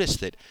I noticed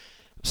that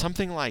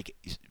something like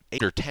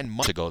 8 or 10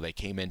 months ago they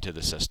came into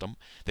the system,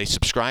 they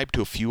subscribed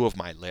to a few of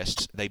my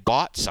lists, they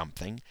bought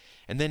something,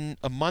 and then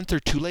a month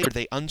or two later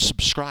they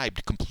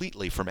unsubscribed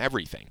completely from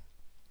everything.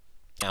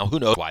 Now, who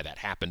knows why that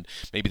happened?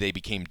 Maybe they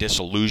became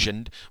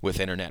disillusioned with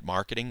internet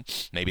marketing.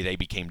 Maybe they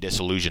became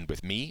disillusioned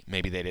with me.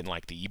 Maybe they didn't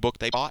like the ebook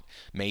they bought.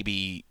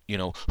 Maybe,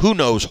 who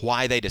knows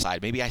why they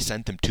decided. Maybe I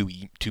sent them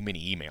too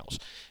many emails.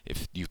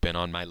 If you've been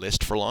on my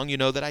list for long, you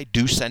know that I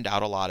do send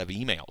out a lot of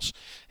emails.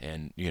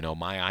 And,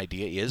 my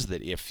idea is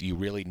that if you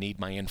really need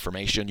my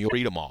information, you'll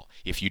read them all.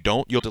 If you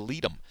don't, you'll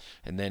delete them.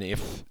 And then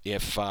if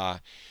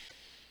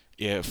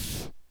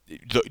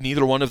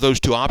neither one of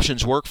those two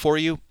options work for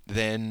you,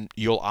 then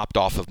you'll opt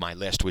off of my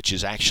list, which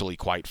is actually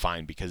quite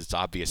fine because it's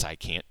obvious I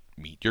can't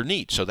meet your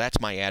needs. So that's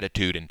my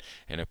attitude,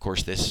 and of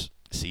course this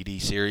CD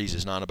series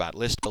is not about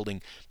list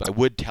building, but I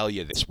would tell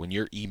you this: when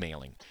you're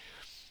emailing,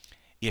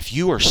 if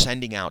you are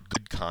sending out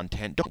good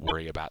content, don't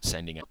worry about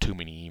sending out too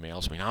many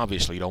emails. I mean,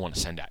 obviously you don't want to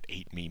send out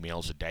 8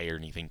 emails a day or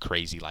anything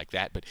crazy like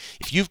that, but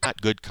if you've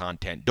got good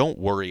content, don't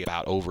worry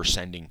about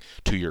oversending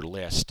to your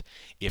list.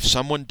 If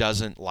someone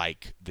doesn't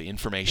like the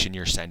information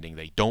you're sending,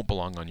 they don't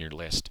belong on your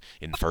list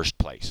in the first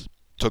place.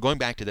 So going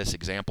back to this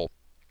example,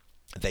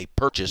 they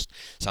purchased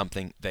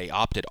something, they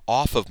opted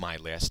off of my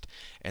list,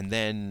 and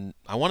then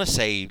I want to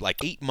say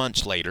like 8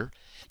 months later,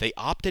 they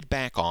opted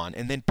back on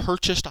and then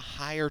purchased a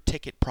higher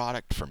ticket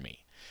product from me.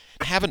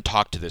 I haven't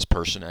talked to this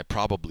person. I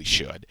probably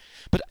should.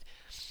 But,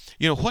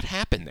 what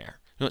happened there?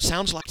 It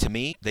sounds like to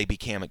me they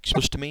became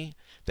exposed to me.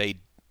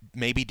 They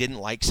maybe didn't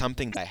like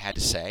something that I had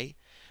to say.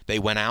 They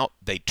went out.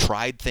 They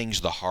tried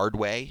things the hard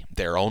way,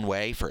 their own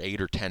way, for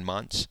 8 or 10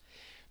 months.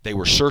 They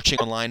were searching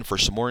online for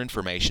some more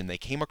information. They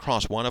came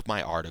across one of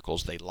my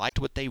articles. They liked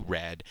what they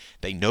read.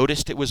 They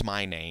noticed it was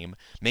my name.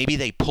 Maybe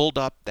they pulled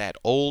up that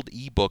old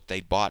ebook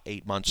they bought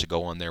 8 months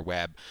ago on their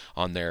web,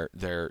 on their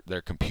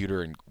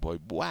computer, and boy,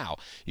 wow.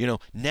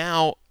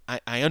 Now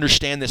I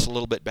understand this a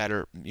little bit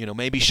better.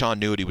 Maybe Sean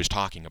knew what he was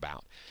talking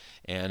about.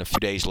 And a few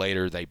days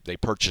later, they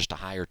purchased a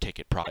higher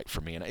ticket product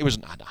from me. And it was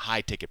not a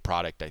high ticket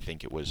product. I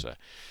think it was a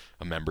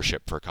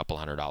membership for a couple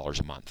 $100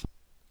 a month.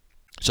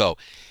 So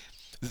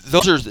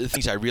those are the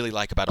things I really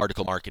like about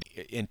article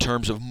marketing in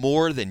terms of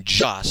more than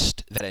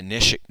just that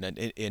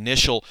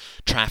initial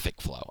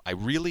traffic flow. I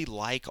really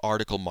like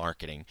article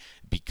marketing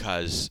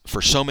because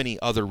for so many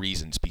other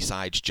reasons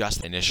besides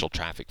just initial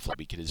traffic flow,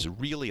 because it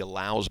really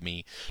allows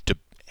me to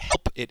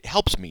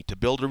helps me to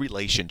build a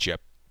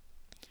relationship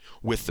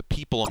with the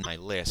people on my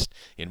list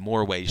in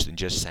more ways than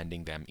just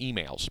sending them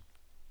emails.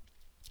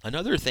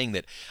 Another thing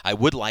that I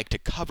would like to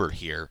cover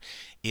here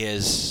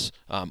is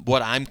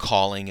what I'm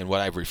calling, and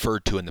what I've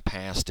referred to in the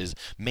past, is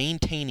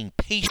maintaining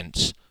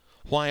patience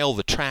while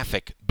the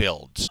traffic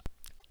builds.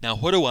 Now,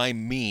 what do I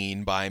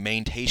mean by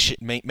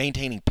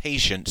maintaining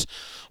patience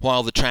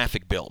while the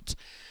traffic builds?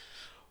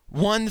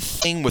 One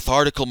thing with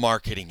article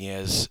marketing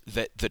is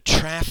that the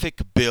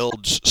traffic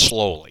builds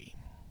slowly.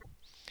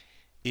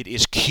 It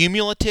is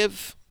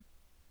cumulative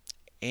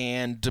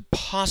and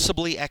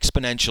possibly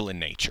exponential in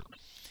nature,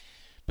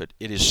 but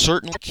it is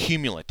certainly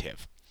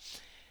cumulative.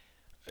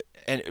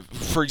 And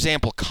for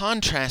example,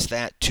 contrast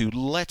that to,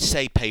 let's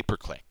say,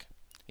 pay-per-click.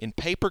 In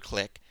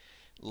pay-per-click,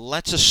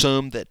 let's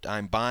assume that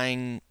I'm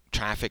buying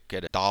traffic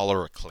at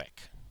 $1 a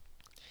click,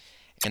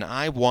 and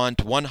I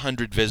want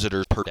 100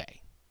 visitors per day.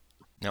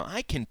 Now,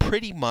 I can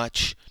pretty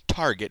much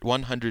target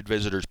 100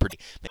 visitors per day.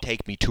 It may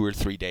take me 2 or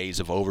 3 days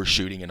of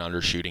overshooting and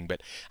undershooting,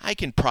 but I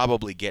can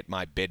probably get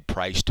my bid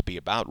price to be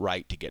about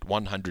right to get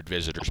 100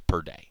 visitors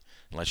per day.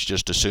 Let's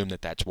just assume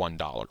that that's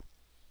 $1.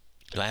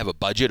 I have a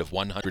budget of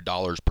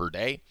 $100 per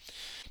day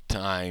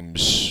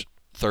times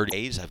 30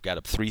 days. I've got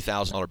a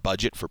 $3,000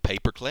 budget for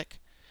pay-per-click,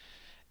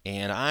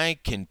 and I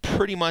can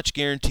pretty much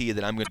guarantee you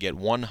that I'm going to get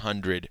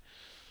 100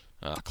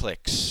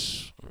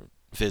 clicks or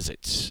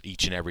visits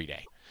each and every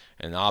day.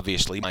 And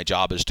obviously my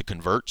job is to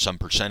convert some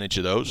percentage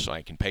of those so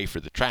I can pay for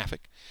the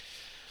traffic.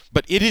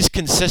 But it is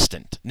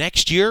consistent.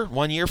 Next year,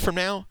 1 year from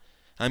now,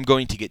 I'm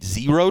going to get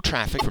zero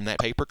traffic from that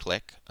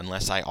pay-per-click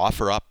unless I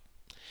offer up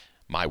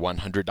my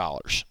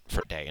 $100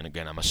 for a day. And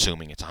again, I'm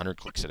assuming it's 100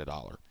 clicks at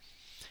 $1.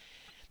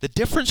 The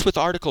difference with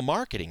article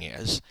marketing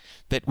is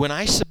that when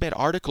I submit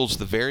articles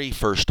the very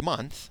first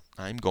month,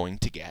 I'm going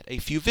to get a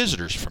few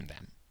visitors from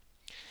them.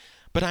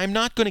 But I'm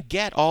not going to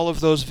get all of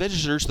those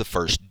visitors the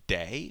first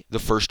day, the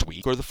first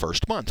week, or the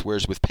first month.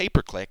 Whereas with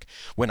pay-per-click,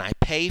 when I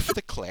pay for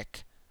the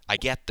click, I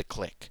get the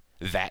click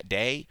that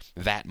day,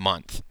 that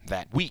month,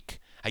 that week.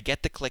 I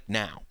get the click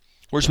now.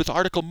 Whereas with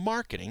article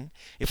marketing,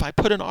 if I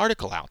put an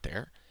article out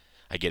there,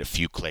 I get a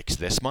few clicks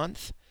this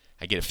month,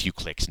 I get a few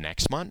clicks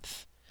next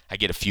month, I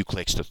get a few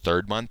clicks the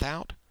third month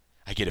out,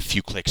 I get a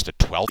few clicks the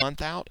 12th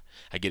month out,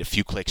 I get a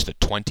few clicks the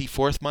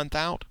 24th month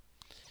out,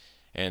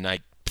 and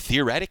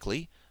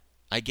theoretically,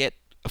 I get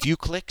a few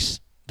clicks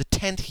the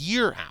 10th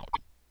year out.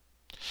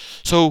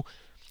 So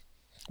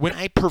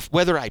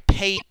whether I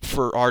pay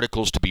for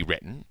articles to be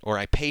written, or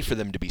I pay for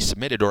them to be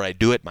submitted, or I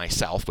do it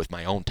myself with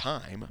my own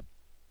time,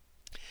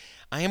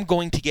 I am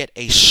going to get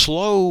a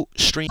slow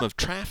stream of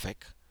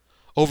traffic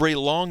over a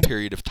long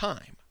period of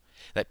time.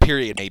 That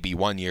period may be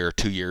 1 year,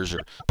 2 years,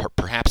 or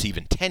perhaps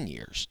even 10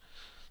 years.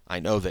 I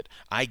know that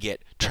I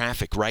get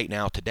traffic right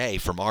now today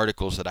from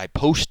articles that I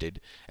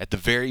posted at the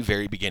very,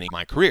 very beginning of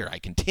my career. I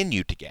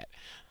continue to get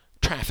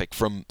traffic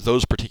from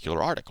those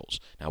particular articles.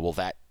 Now, will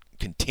that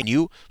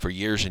continue for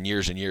years and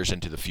years and years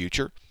into the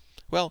future?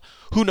 Well,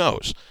 who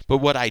knows? But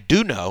what I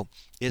do know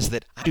is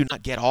that I do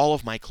not get all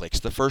of my clicks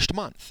the first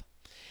month.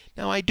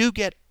 Now, I do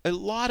get a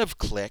lot of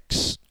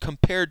clicks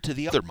compared to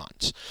the other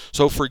months.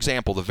 So, for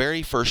example, the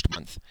very first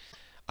month,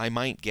 I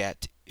might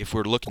get, if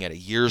we're looking at a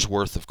year's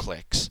worth of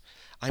clicks,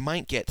 I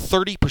might get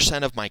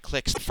 30% of my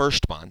clicks the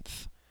first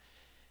month,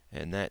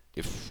 and that,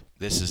 if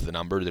this is the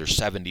number, there's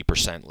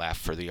 70% left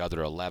for the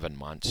other 11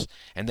 months,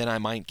 and then I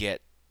might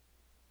get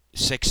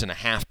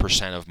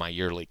 6.5% of my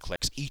yearly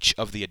clicks each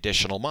of the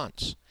additional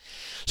months.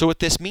 So what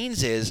this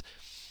means is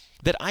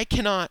that I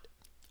cannot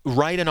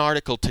write an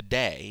article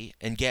today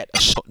and get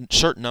a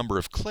certain number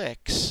of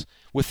clicks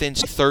within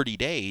 30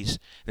 days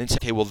and then say,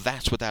 okay, well,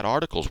 that's what that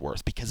article's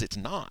worth, because it's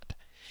not.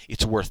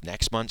 It's worth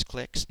next month's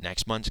clicks,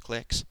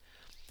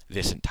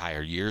 this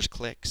entire year's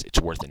clicks. It's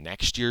worth the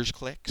next year's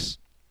clicks.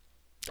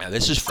 Now,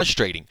 this is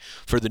frustrating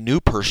for the new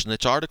person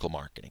that's article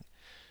marketing.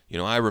 You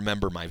know, I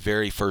remember my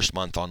very first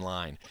month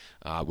online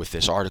with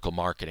this article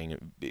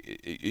marketing,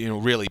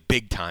 really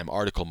big-time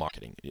article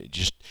marketing,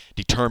 just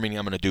determining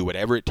I'm going to do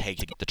whatever it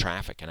takes to get the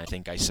traffic. And I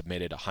think I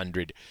submitted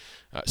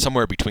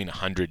somewhere between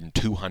 100 and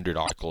 200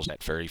 articles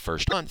that very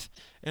first month,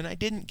 and I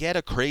didn't get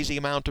a crazy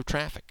amount of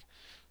traffic.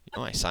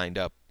 I signed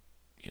up,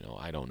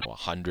 I don't know,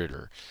 100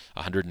 or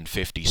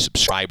 150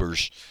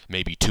 subscribers,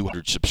 maybe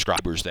 200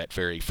 subscribers that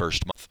very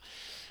first month.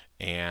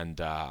 And,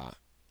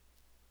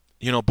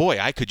 boy,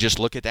 I could just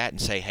look at that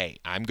and say, hey,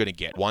 I'm going to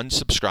get one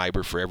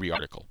subscriber for every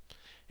article.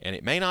 And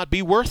it may not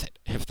be worth it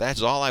if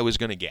that's all I was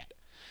going to get.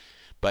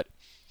 But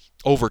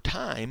over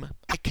time,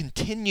 I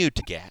continued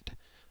to get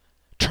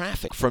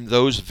traffic from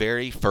those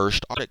very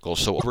first articles.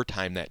 So over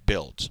time, that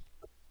builds.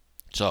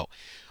 So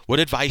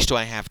what advice do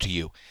I have to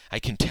you? I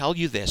can tell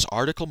you this: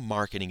 article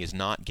marketing is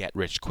not get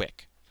rich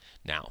quick.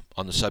 Now,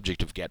 on the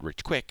subject of get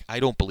rich quick, I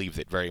don't believe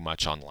that very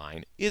much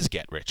online is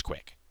get rich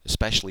quick,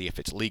 especially if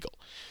it's legal.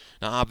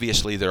 Now,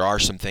 obviously, there are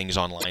some things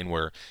online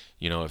where,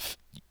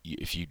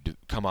 if you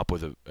come up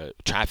with a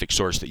traffic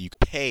source that you can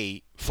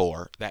pay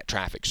for that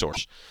traffic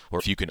source, or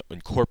if you can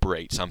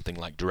incorporate something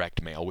like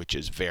direct mail, which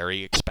is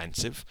very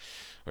expensive,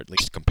 or at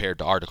least compared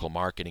to article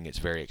marketing, it's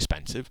very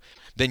expensive,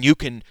 then you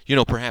can,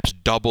 perhaps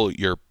double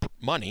your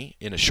money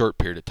in a short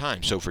period of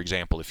time. So, for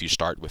example, if you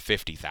start with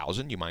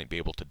 $50,000, you might be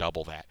able to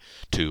double that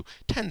to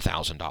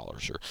 $10,000,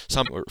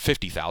 or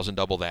 $50,000,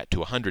 double that to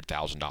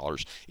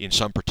 $100,000 in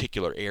some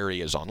particular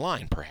areas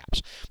online,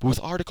 perhaps. But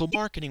with article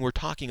marketing, we're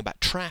talking about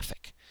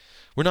traffic.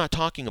 We're not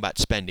talking about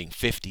spending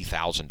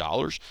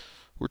 $50,000.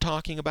 We're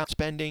talking about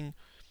spending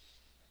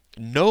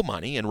no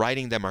money and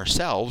writing them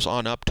ourselves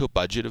on up to a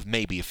budget of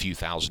maybe a few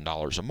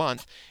 $1,000s a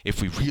month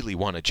if we really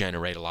want to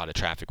generate a lot of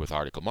traffic with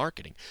article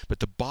marketing. But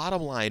the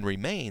bottom line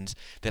remains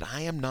that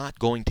I am not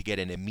going to get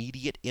an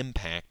immediate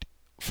impact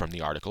from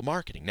the article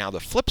marketing. Now, the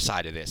flip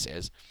side of this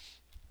is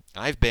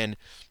I've been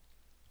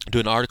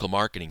doing article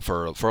marketing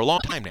for a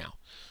long time now,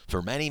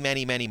 for many,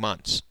 many, many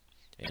months.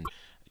 And,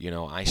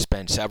 I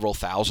spend several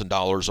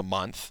 $1,000s a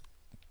month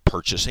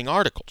purchasing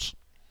articles.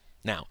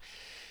 Now,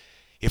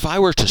 if I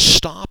were to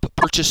stop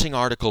purchasing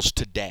articles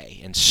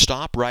today and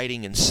stop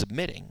writing and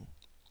submitting,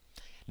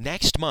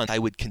 next month I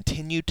would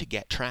continue to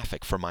get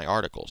traffic from my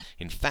articles.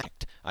 In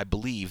fact, I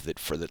believe that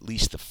for at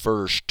least the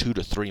first 2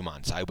 to 3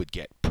 months, I would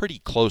get pretty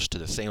close to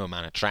the same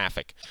amount of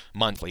traffic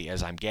monthly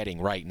as I'm getting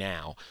right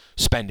now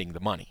spending the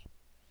money.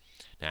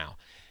 Now,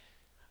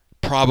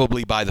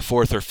 probably by the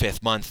 4th or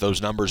 5th month,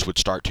 those numbers would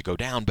start to go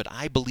down, but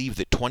I believe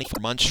that 24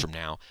 months from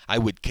now, I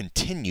would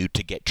continue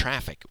to get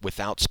traffic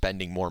without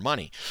spending more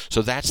money.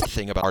 So that's the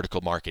thing about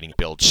article marketing. It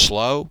builds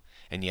slow,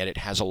 and yet it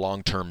has a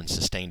long-term and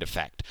sustained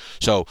effect.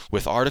 So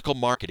with article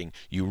marketing,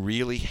 you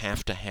really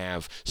have to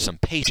have some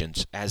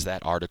patience as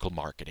that article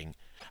marketing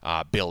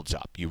builds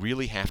up. You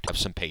really have to have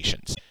some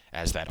patience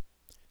as that.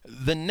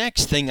 The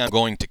next thing I'm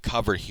going to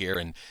cover here,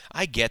 and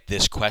I get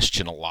this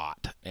question a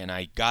lot, and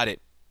I've gotten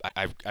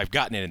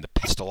it in the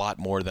past a lot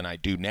more than I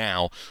do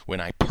now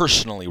when I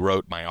personally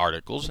wrote my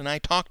articles and I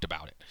talked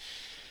about it.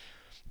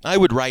 I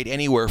would write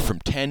anywhere from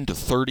 10 to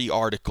 30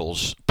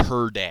 articles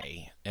per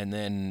day and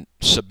then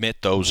submit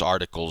those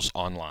articles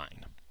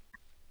online.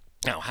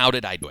 Now, how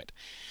did I do it?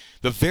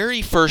 The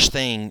very first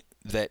thing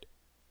that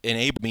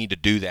enabled me to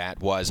do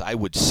that was I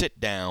would sit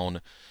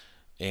down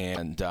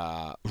and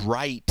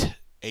write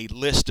a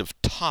list of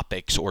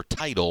topics or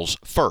titles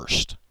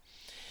first.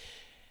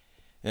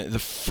 The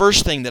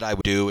first thing that I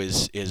would do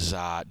is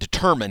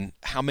determine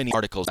how many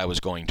articles I was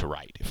going to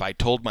write. If I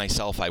told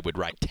myself I would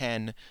write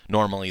 10,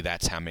 normally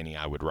that's how many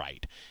I would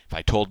write. If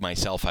I told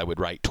myself I would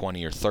write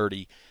 20 or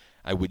 30,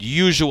 I would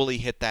usually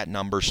hit that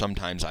number.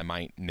 Sometimes I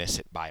might miss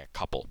it by a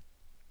couple.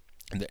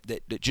 And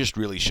that just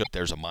really shows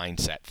there's a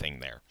mindset thing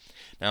there.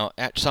 Now,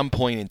 at some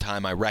point in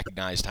time, I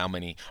recognized how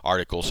many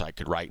articles I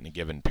could write in a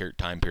given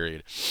time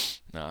period.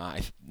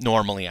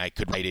 Normally, I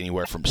could write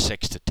anywhere from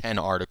 6 to 10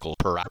 articles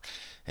per hour.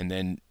 And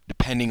then,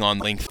 depending on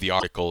the length of the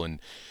article and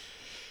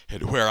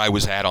where I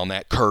was at on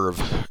that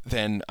curve,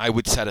 then I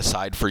would set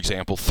aside, for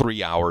example,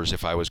 3 hours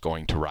if I was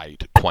going to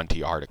write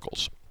 20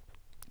 articles.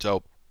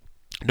 So,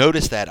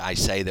 notice that I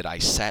say that I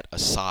set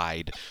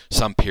aside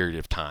some period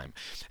of time.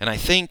 And I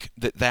think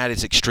that that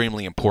is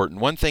extremely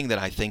important. One thing that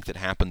I think that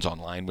happens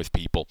online with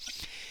people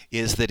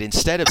is that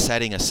instead of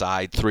setting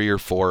aside 3 or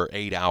 4,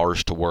 8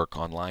 hours to work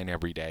online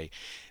every day,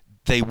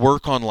 they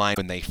work online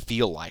when they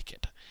feel like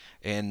it.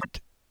 And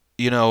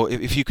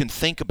if you can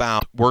think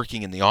about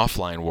working in the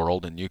offline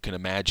world, and you can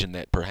imagine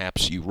that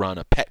perhaps you run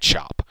a pet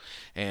shop,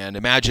 and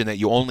imagine that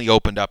you only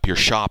opened up your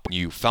shop when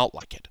you felt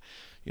like it.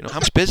 How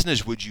much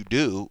business would you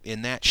do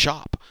in that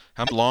shop?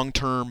 How many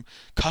long-term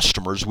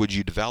customers would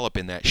you develop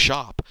in that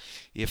shop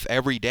if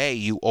every day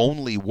you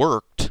only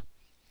worked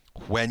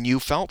when you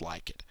felt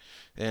like it?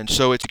 And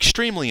so it's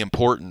extremely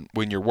important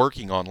when you're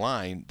working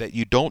online that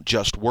you don't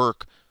just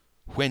work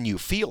when you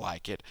feel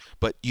like it,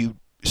 but you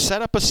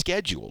set up a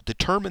schedule.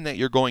 Determine that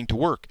you're going to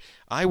work.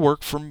 I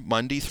work from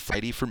Monday through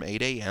Friday from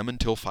 8 a.m.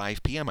 until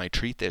 5 p.m. I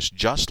treat this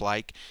just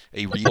like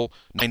a real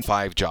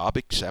 9-to-5 job,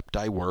 except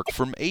I work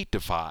from 8 to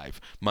 5,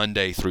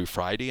 Monday through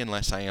Friday,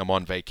 unless I am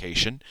on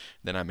vacation.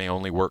 Then I may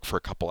only work for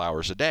a couple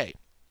hours a day.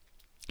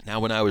 Now,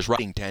 when I was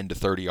writing 10 to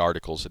 30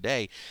 articles a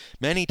day,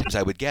 many times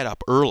I would get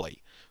up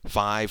early,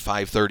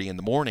 5:30 in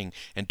the morning,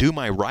 and do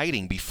my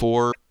writing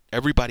before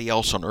everybody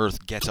else on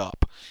earth gets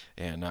up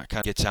and kind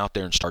of gets out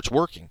there and starts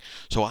working.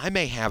 So I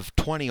may have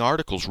 20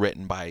 articles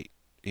written by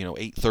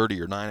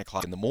 8:30 or 9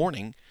 o'clock in the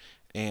morning,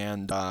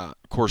 and of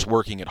course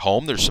working at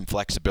home, there's some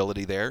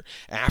flexibility there.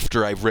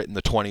 After I've written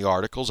the 20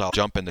 articles, I'll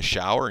jump in the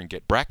shower and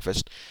get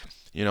breakfast.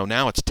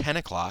 Now it's 10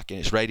 o'clock and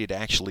it's ready to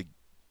actually,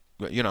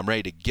 I'm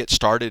ready to get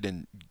started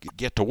and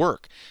get to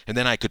work. And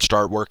then I could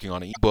start working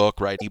on an ebook,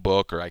 write an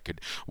ebook, or I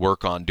could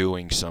work on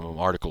doing some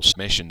article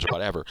submissions or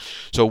whatever.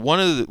 So one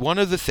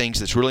of the things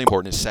that's really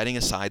important is setting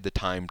aside the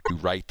time to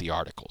write the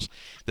articles.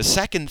 The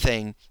second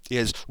thing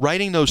is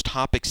writing those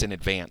topics in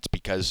advance,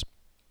 because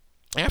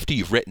after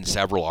you've written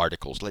several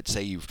articles, let's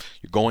say you're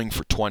going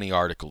for 20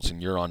 articles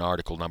and you're on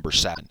article number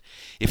 7.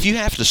 If you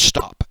have to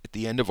stop at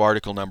the end of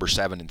article number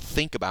 7 and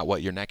think about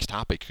what your next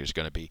topic is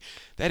going to be,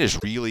 that is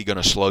really going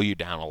to slow you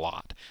down a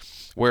lot.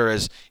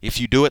 Whereas if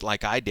you do it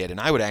like I did, and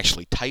I would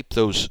actually type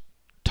those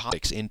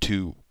topics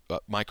into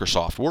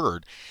Microsoft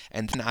Word,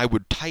 and then I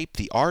would type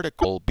the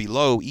article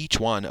below each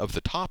one of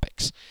the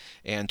topics.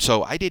 And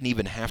so I didn't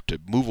even have to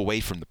move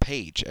away from the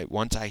page.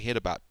 Once I hit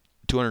about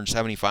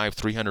 275,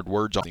 300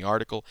 words on the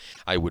article,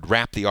 I would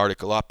wrap the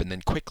article up and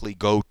then quickly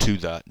go to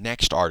the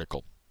next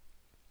article.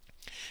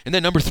 And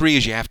then number 3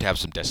 is you have to have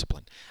some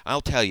discipline.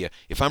 I'll tell you,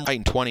 if I'm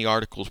writing 20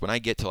 articles, when I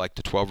get to like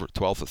the 12th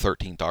or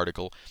 13th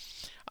article,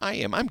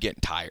 I'm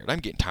getting tired. I'm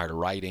getting tired of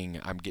writing.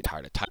 I'm getting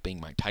tired of typing.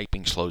 My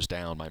typing slows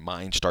down. My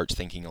mind starts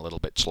thinking a little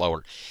bit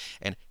slower.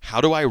 And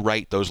how do I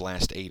write those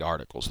last 8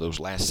 articles, those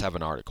last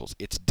 7 articles?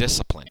 It's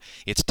discipline.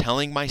 It's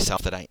telling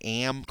myself that I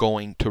am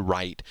going to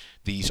write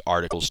these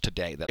articles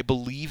today, that I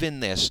believe in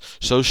this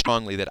so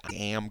strongly that I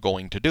am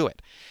going to do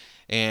it.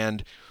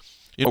 And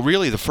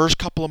really the first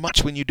couple of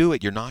months when you do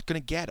it, you're not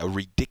going to get a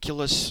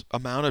ridiculous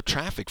amount of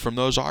traffic from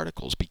those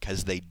articles,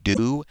 because they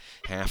do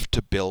have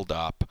to build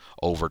up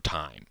over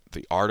time.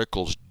 The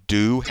articles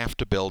do have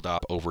to build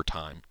up over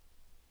time.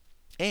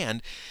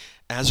 And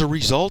as a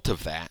result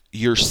of that,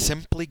 you're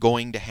simply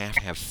going to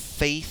have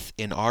faith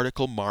in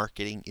article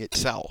marketing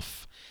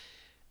itself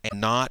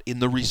and not in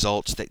the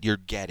results that you're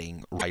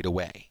getting right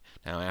away.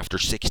 Now, after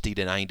 60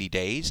 to 90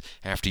 days,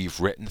 after you've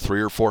written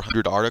 300 or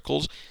 400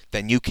 articles,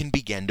 then you can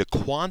begin to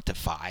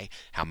quantify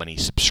how many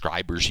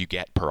subscribers you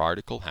get per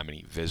article, how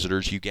many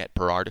visitors you get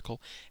per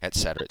article,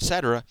 etc.,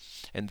 etc.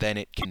 And then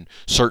it can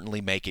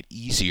certainly make it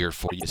easier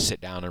for you to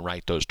sit down and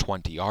write those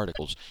 20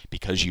 articles,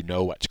 because you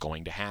know what's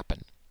going to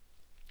happen.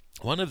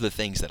 One of the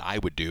things that I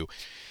would do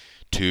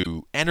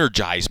to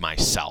energize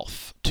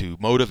myself, to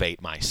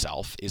motivate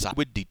myself, is I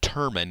would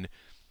determine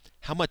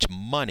how much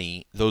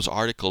money those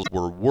articles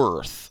were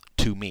worth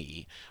to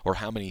me, or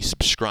how many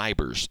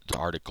subscribers the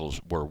articles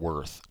were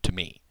worth to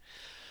me.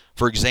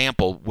 For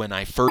example, when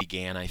I first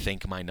began, I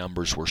think my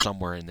numbers were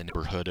somewhere in the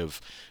neighborhood of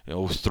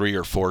 3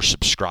 or 4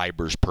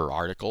 subscribers per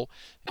article,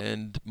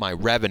 and my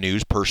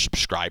revenues per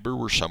subscriber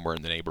were somewhere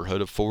in the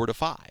neighborhood of 4 to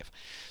 5.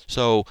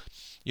 So,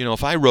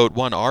 if I wrote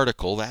one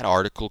article, that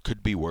article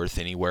could be worth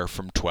anywhere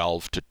from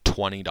 $12 to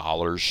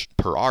 $20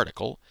 per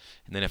article.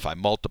 And then if I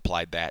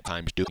multiplied that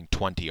times doing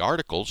 20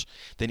 articles,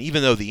 then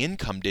even though the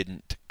income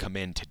didn't come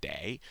in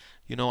today,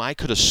 I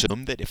could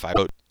assume that if I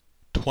wrote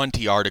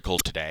 20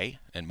 articles today,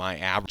 and my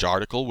average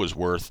article was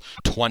worth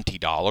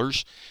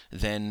 $20,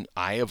 then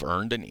I have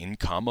earned an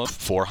income of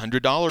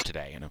 $400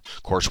 today. And of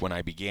course, when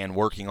I began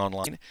working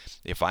online,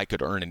 if I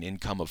could earn an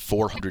income of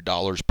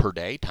 $400 per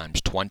day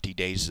times 20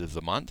 days of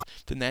the month,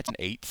 then that's an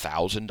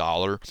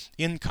 $8,000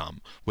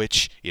 income,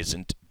 which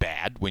isn't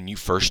bad when you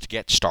first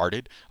get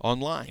started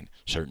online.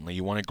 Certainly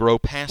you want to grow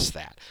past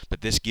that,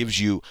 but this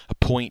gives you a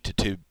point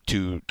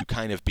to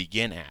kind of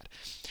begin at.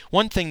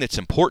 One thing that's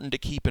important to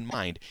keep in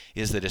mind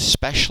is that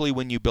especially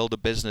when you build a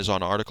business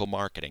on article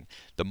marketing,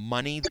 the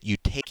money that you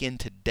take in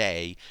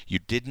today, you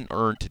didn't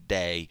earn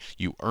today,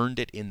 you earned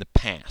it in the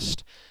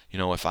past.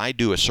 If I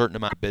do a certain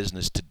amount of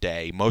business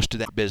today, most of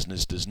that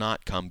business does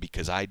not come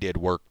because I did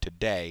work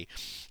today.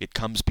 It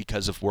comes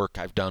because of work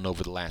I've done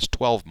over the last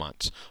 12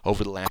 months,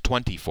 over the last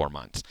 24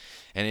 months.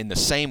 And in the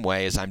same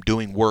way as I'm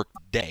doing work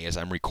today, as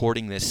I'm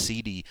recording this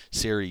CD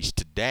series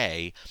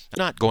today,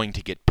 I'm not going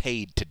to get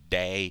paid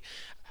today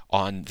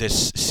on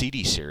this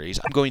CD series.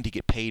 I'm going to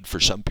get paid for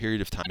some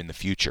period of time in the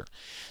future.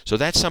 So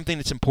that's something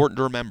that's important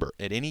to remember.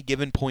 At any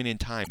given point in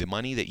time, the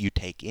money that you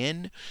take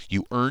in,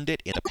 you earned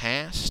it in the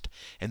past,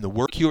 and the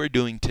work you are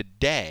doing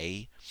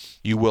today,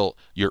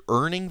 you're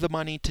earning the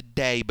money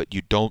today, but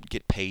you don't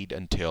get paid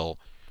until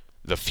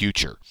the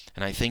future.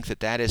 And I think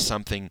that is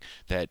something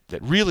that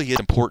really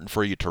is important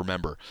for you to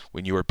remember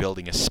when you are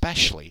building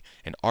especially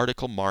an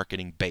article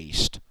marketing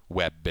based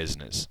web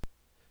business.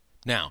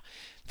 Now,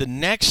 the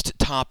next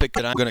topic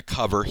that I'm going to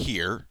cover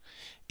here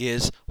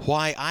is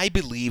why I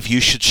believe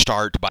you should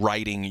start by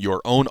writing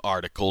your own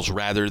articles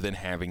rather than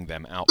having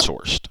them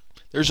outsourced.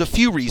 There's a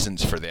few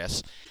reasons for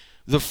this.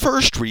 The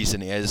first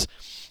reason is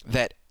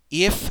that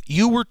if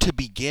you were to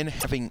begin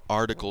having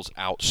articles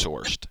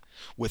outsourced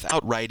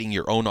without writing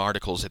your own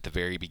articles at the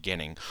very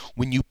beginning,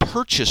 when you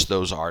purchase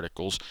those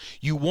articles,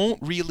 you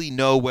won't really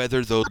know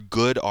whether those are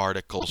good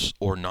articles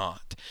or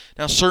not.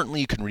 Now,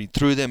 certainly you can read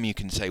through them, you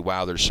can say,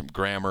 wow, there's some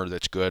grammar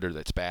that's good or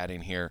that's bad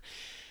in here.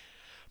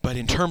 But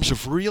in terms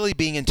of really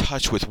being in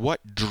touch with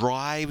what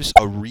drives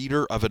a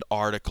reader of an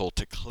article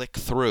to click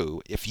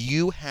through, if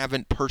you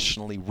haven't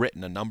personally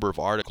written a number of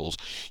articles,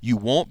 you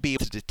won't be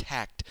able to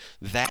detect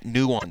that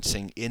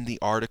nuancing in the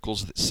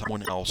articles that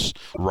someone else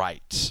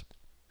writes.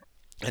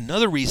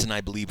 Another reason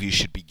I believe you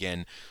should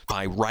begin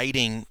by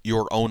writing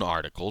your own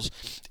articles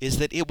is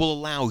that it will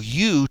allow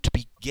you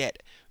to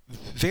get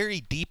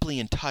very deeply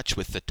in touch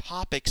with the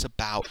topics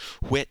about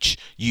which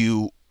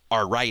you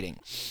are writing.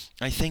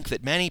 I think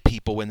that many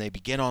people, when they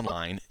begin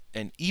online,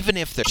 and even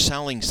if they're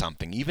selling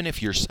something, even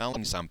if you're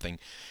selling something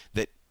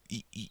that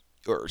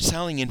or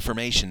selling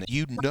information that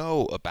you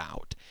know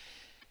about,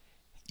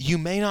 you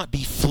may not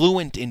be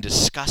fluent in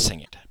discussing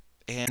it.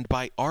 And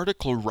by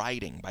article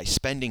writing, by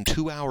spending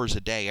 2 hours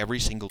a day, every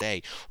single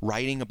day,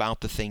 writing about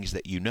the things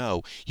that you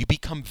know, you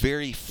become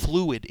very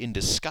fluid in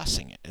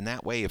discussing it. And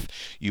that way, if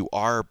you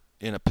are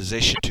in a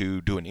position to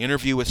do an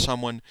interview with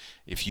someone,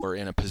 if you are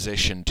in a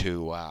position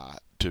to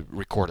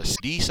record a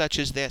CD such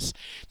as this,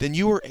 then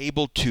you are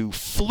able to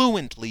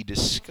fluently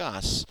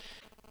discuss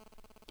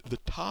the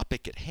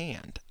topic at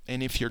hand.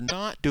 And if you're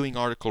not doing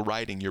article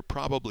writing, you're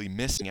probably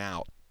missing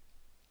out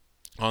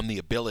on the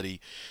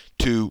ability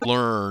to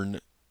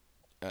learn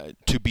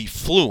to be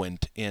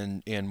fluent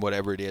in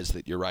whatever it is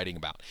that you're writing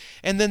about.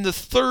 And then the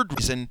third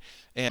reason,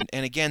 and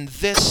again,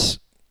 this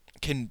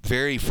can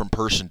vary from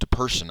person to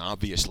person.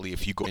 Obviously,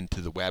 if you go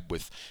into the web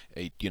with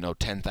a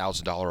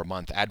 $10,000 a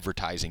month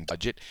advertising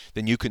budget,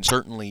 then you can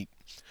certainly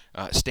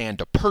stand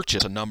to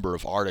purchase a number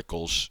of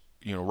articles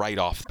right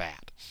off the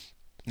bat.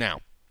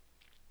 Now,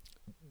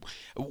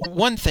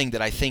 one thing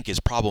that I think is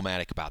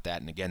problematic about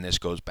that, and again, this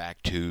goes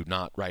back to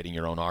not writing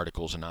your own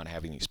articles and not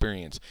having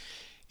experience.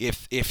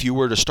 If you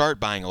were to start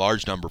buying a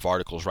large number of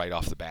articles right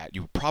off the bat,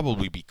 you would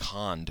probably be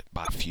conned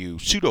by a few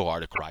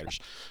pseudo-article writers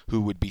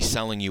who would be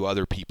selling you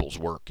other people's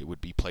work. It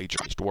would be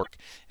plagiarized work.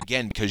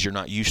 Again, because you're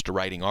not used to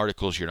writing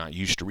articles, you're not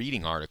used to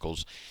reading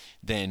articles,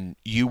 then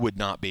you would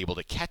not be able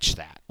to catch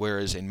that.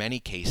 Whereas in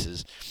many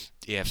cases,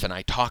 and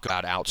I talk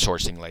about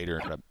outsourcing later,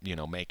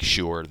 to make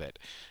sure that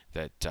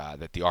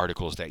the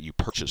articles that you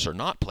purchase are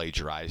not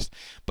plagiarized,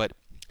 but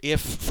if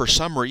for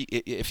some reason,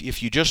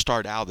 if you just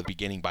start out at the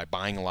beginning by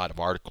buying a lot of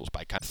articles,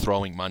 by kind of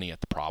throwing money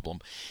at the problem,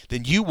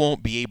 then you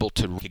won't be able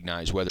to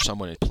recognize whether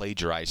someone is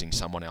plagiarizing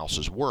someone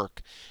else's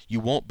work.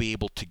 You won't be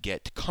able to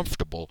get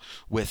comfortable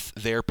with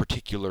their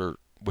particular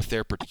with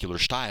their particular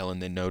style,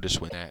 and then notice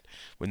when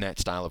that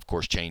style, of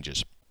course,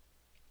 changes.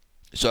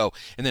 So,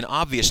 and then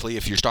obviously,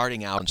 if you're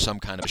starting out on some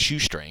kind of a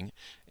shoestring,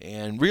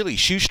 and really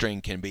shoestring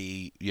can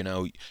be,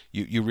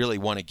 you really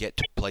want to get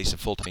to a place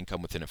of full-time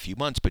income within a few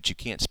months, but you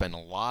can't spend a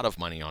lot of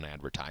money on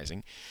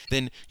advertising,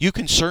 then you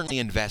can certainly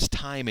invest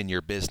time in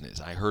your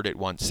business. I heard it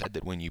once said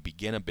that when you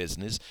begin a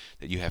business,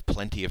 that you have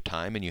plenty of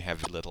time and you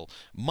have little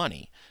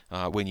money.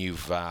 When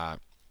you've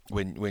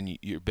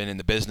been in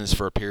the business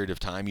for a period of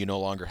time, you no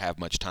longer have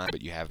much time,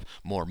 but you have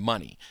more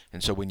money.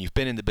 And so when you've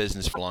been in the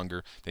business for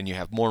longer, then you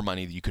have more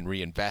money that you can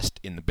reinvest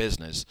in the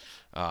business.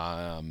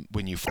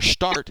 When you first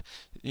start,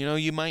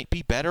 you might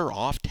be better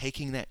off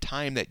taking that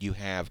time that you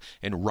have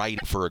and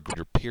writing for a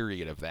greater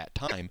period of that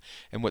time.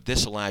 And what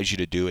this allows you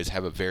to do is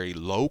have a very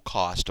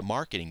low-cost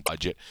marketing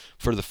budget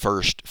for the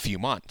first few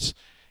months.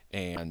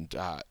 And,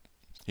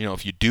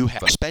 if you do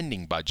have a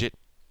spending budget,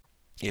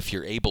 if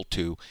you're able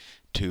to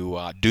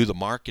do the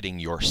marketing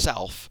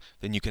yourself,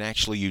 then you can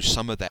actually use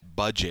some of that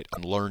budget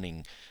on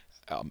learning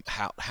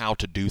how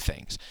to do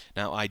things.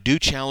 Now, I do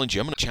challenge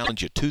you. I'm going to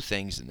challenge you two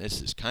things, and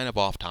this is kind of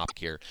off topic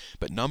here.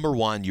 But number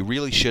one, you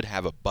really should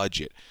have a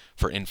budget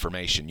for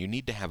information. You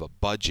need to have a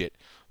budget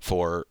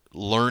for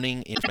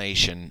learning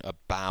information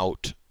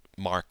about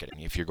marketing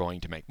if you're going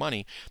to make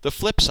money. The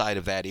flip side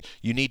of that,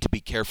 you need to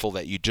be careful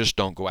that you just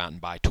don't go out and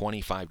buy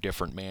 25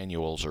 different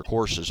manuals or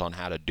courses on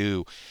how to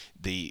do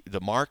the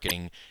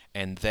marketing,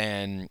 and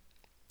then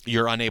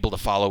you're unable to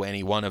follow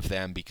any one of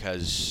them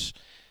because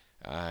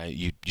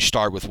you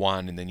start with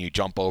one and then you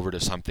jump over to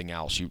something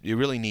else. You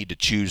really need to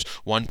choose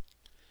one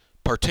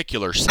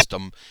particular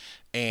system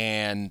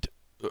and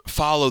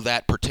follow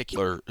that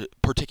particular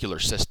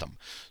system.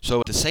 So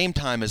at the same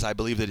time as I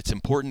believe that it's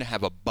important to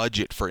have a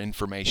budget for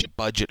information,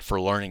 budget for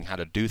learning how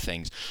to do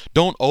things,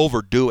 don't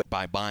overdo it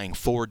by buying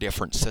 4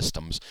 different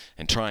systems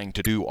and trying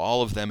to do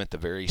all of them at the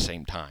very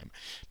same time.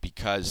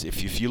 Because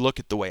if you look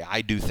at the way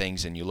I do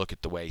things and you look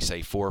at the way,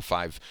 say, 4 or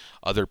 5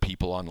 other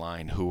people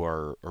online who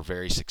are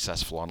very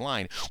successful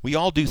online, we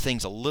all do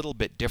things a little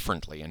bit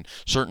differently. And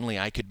certainly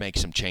I could make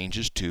some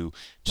changes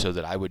so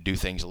that I would do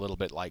things a little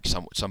bit like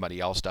somebody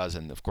else does,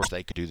 and of course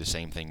they could do the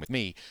same thing with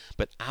me.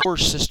 But our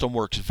system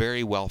works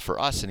very well for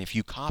us, and if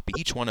you copy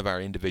each one of our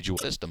individual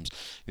systems,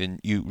 then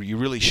you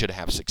really should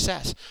have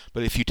success.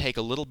 But if you take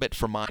a little bit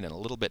from mine and a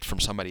little bit from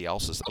somebody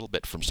else's, a little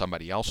bit from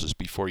somebody else's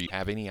before you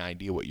have any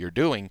idea what you're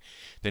doing,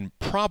 then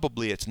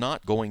probably it's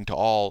not going to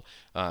all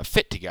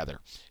fit together.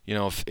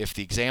 If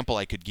the example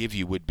I could give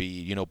you would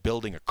be,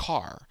 building a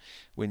car.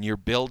 When you're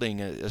building,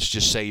 let's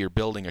just say you're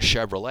building a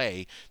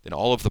Chevrolet, then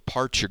all of the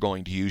parts you're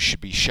going to use should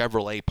be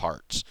Chevrolet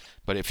parts.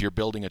 But if you're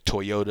building a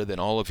Toyota, then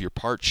all of your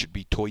parts should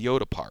be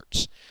Toyota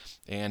parts.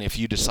 And if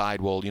you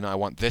decide, well, I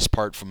want this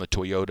part from a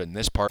Toyota and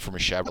this part from a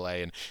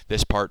Chevrolet and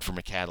this part from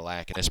a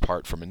Cadillac and this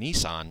part from a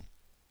Nissan,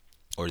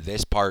 or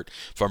this part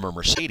from a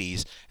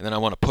Mercedes, and then I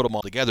want to put them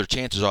all together,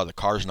 chances are the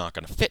car's not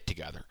going to fit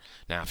together.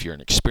 Now, if you're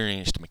an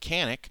experienced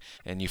mechanic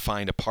and you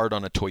find a part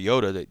on a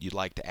Toyota that you'd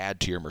like to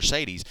add to your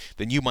Mercedes,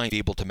 then you might be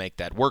able to make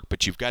that work,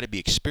 but you've got to be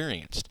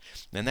experienced.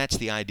 And that's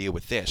the idea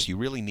with this. You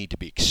really need to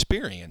be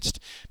experienced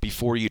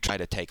before you try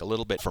to take a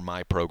little bit from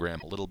my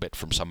program, a little bit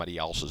from somebody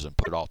else's, and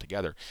put it all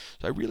together.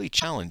 So I really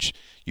challenge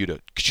you to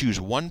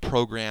choose one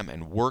program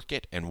and work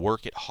it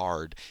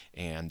hard,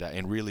 and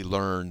really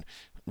learn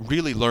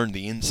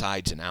the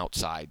insides and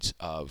outsides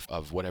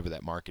of whatever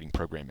that marketing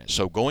program is.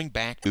 So going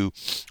back to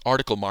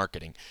article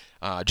marketing,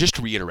 just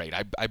to reiterate,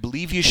 I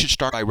believe you should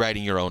start by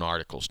writing your own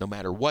articles, no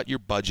matter what your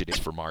budget is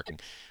for marketing.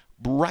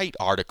 Write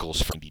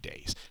articles for 90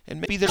 days.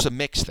 And maybe there's a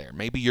mix there.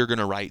 Maybe you're going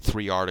to write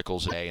 3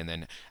 articles a day and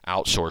then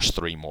outsource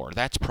 3 more.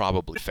 That's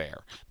probably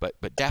fair.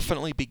 But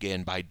definitely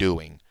begin by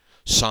doing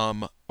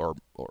some or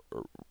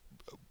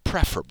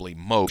preferably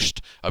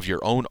most of your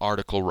own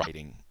article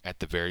writing at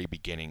the very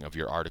beginning of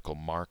your article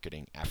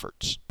marketing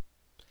efforts.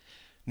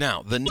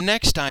 Now, the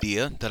next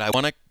idea that I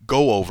want to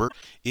go over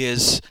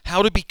is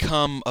how to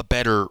become a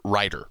better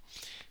writer.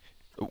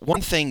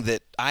 One thing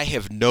that I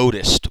have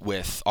noticed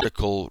with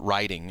article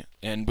writing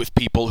and with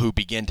people who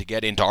begin to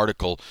get into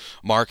article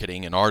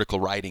marketing and article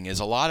writing is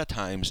a lot of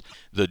times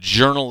the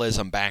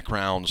journalism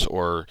backgrounds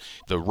or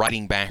the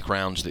writing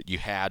backgrounds that you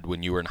had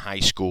when you were in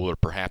high school or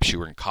perhaps you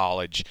were in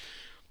college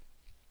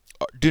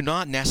do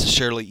not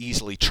necessarily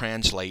easily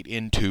translate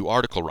into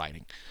article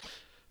writing.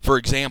 For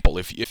example,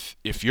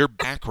 if your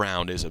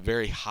background is a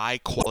very high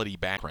quality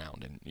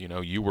background,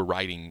 and you were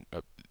writing,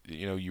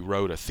 you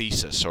wrote a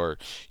thesis, or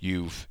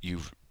you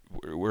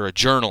were a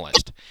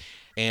journalist,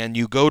 and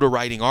you go to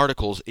writing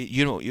articles,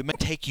 it may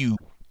take you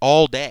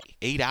all day,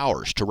 8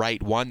 hours, to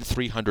write one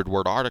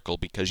 300-word article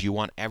because you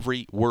want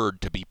every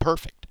word to be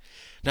perfect.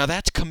 Now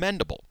that's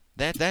commendable.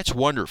 That's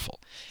wonderful.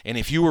 And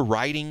if you were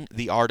writing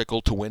the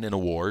article to win an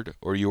award,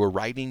 or you were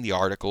writing the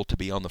article to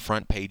be on the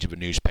front page of a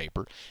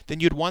newspaper,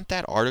 then you'd want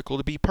that article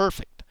to be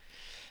perfect.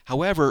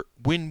 However,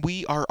 when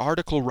we are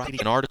article writing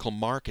and article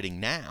marketing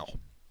now,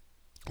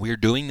 we are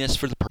doing this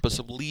for the purpose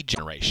of lead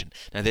generation.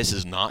 Now, this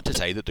is not to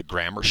say that the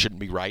grammar shouldn't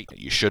be right, that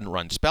you shouldn't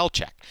run spell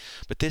check.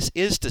 But this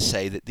is to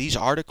say that these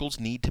articles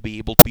need to be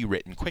able to be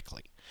written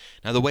quickly.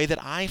 Now, the way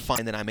that I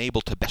find that I'm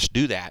able to best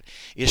do that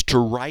is to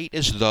write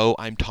as though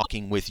I'm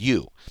talking with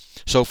you.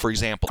 So, for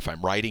example, if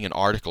I'm writing an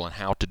article on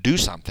how to do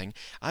something,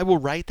 I will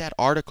write that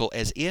article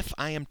as if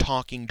I am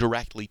talking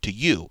directly to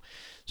you.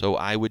 So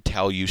I would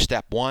tell you,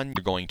 step 1,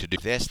 you're going to do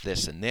this,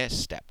 this, and this.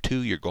 Step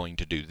 2, you're going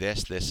to do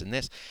this, this, and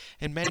this.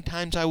 And many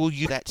times I will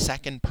use that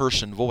second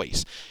person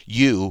voice.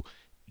 You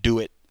do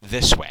it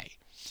this way.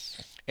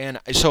 And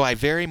so I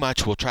very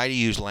much will try to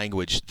use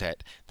language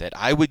that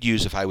I would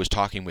use if I was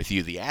talking with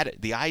you. The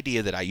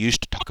idea that I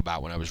used to talk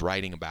about when I was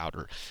writing about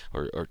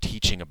or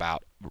teaching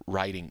about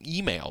writing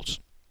emails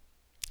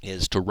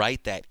is to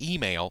write that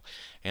email,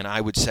 and I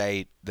would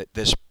say that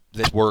this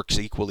works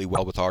equally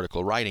well with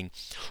article writing.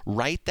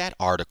 Write that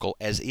article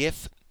as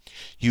if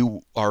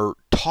you are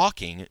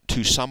talking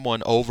to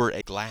someone over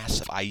a glass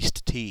of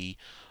iced tea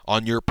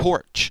on your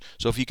porch.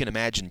 So if you can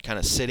imagine kind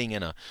of sitting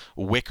in a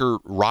wicker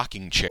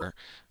rocking chair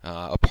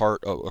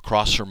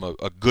across from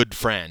a good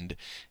friend,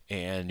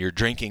 and you're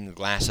drinking a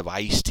glass of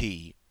iced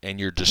tea, and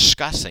you're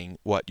discussing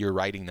what you're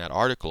writing that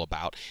article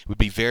about, it would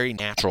be very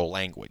natural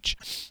language.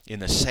 In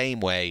the same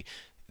way,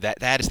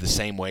 that is the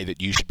same way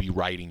that you should be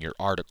writing your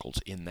articles,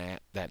 in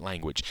that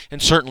language.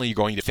 And certainly you're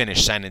going to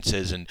finish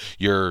sentences, and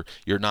you're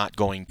not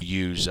going to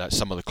use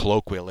some of the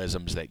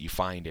colloquialisms that you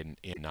find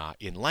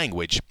in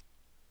language.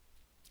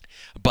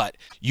 But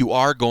you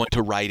are going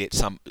to write it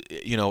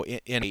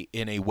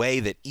in a way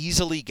that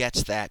easily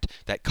gets that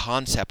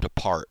concept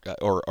apart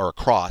or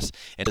across,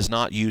 and does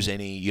not use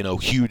any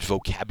huge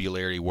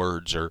vocabulary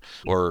words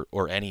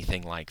or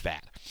anything like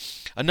that.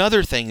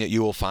 Another thing that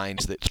you will find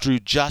is that through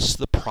just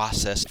the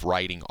process of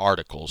writing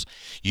articles,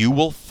 you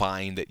will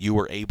find that you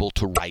are able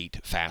to write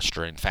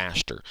faster and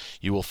faster.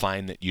 You will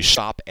find that you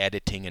stop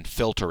editing and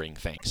filtering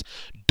things.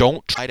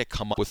 Don't try to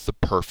come up with the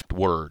perfect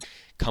word.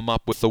 Come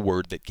up with the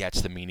word that gets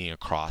the meaning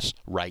across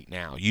right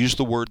now. Use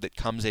the word that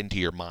comes into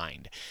your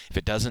mind. If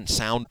it doesn't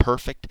sound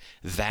perfect,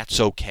 that's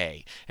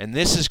okay. And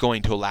this is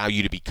going to allow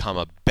you to become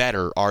a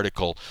better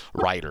article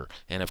writer.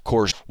 And of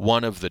course,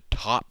 one of the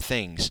top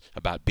things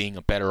about being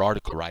a better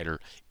article writer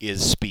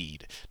is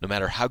speed. No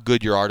matter how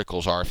good your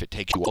articles are, if it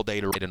takes you all day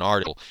to write an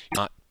article,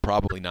 you're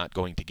probably not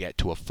going to get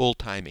to a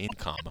full-time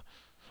income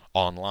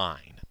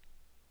online.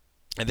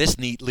 And this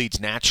leads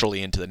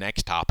naturally into the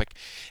next topic,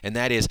 and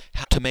that is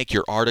how to make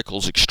your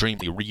articles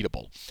extremely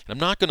readable. And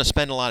I'm not going to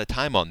spend a lot of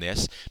time on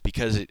this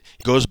because it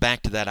goes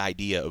back to that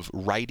idea of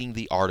writing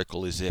the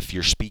article as if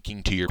you're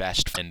speaking to your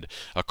best friend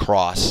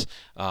across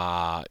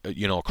a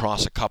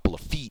couple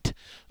of feet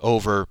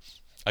over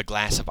a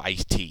glass of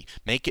iced tea.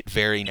 Make it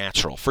very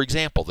natural. For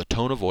example, the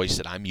tone of voice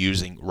that I'm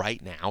using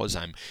right now is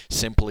I'm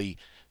simply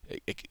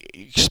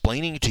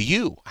explaining to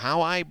you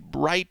how I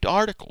write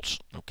articles,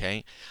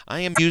 okay?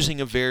 I am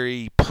using a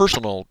very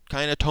personal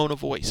kind of tone of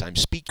voice. I'm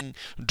speaking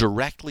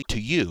directly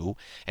to you,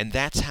 and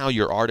that's how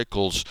your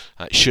articles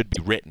should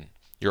be written.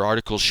 Your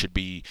articles should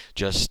be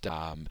just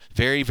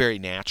very, very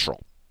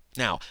natural.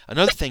 Now,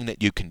 another thing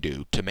that you can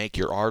do to make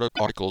your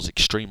articles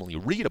extremely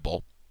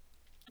readable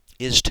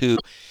is to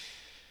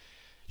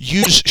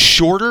use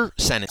shorter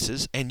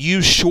sentences and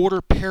use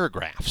shorter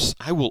paragraphs.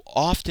 I will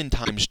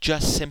oftentimes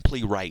just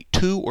simply write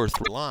 2 or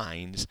 3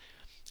 lines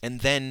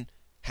and then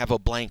have a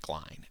blank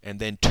line, and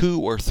then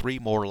 2 or 3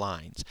 more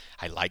lines.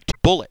 I like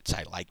bullets.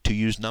 I like to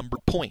use number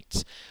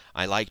points.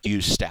 I like to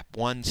use step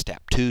 1,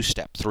 step 2,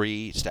 step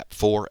 3, step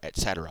 4,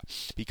 etc.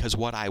 Because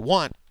what I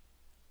want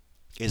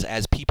is,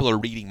 as people are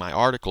reading my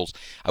articles,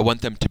 I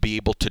want them to be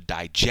able to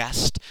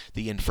digest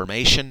the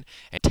information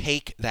and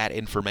take that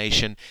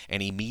information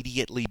and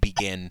immediately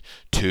begin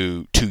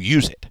to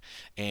use it.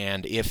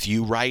 And if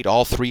you write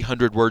all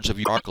 300 words of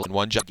your article in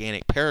one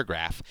gigantic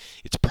paragraph,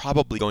 it's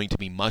probably going to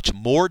be much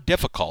more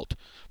difficult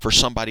for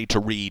somebody to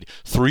read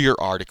through your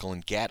article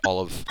and get all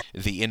of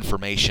the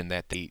information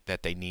that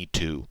they need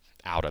to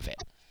out of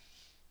it.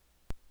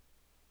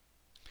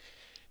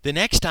 The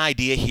next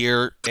idea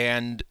here,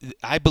 and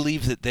I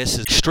believe that this is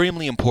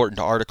extremely important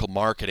to article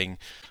marketing,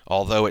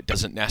 although it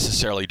doesn't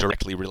necessarily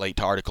directly relate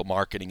to article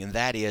marketing, and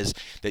that is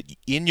that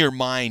in your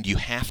mind you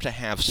have to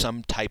have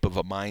some type of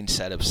a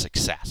mindset of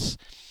success.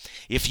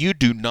 If you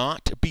do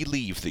not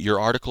believe that your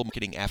article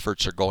marketing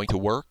efforts are going to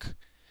work,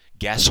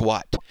 guess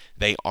what?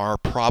 They are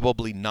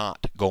probably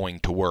not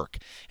going to work.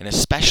 And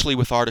especially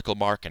with article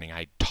marketing,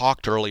 I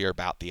talked earlier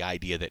about the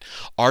idea that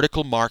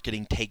article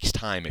marketing takes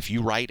time. If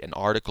you write an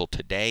article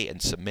today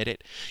and submit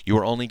it, you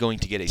are only going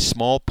to get a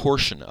small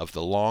portion of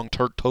the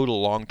total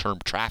long-term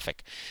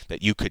traffic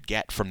that you could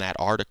get from that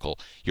article.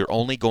 You're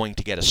only going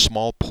to get a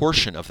small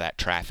portion of that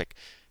traffic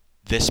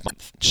this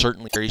month,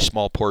 certainly a very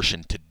small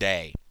portion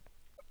today.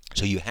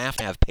 So you have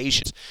to have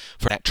patience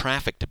for that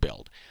traffic to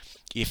build.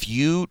 If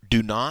you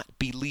do not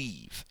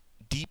believe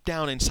deep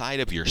down inside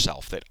of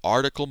yourself that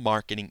article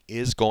marketing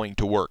is going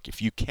to work,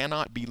 if you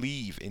cannot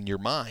believe in your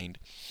mind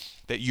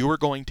that you are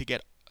going to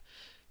get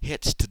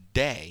hits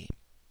today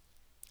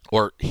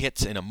or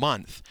hits in a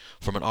month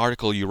from an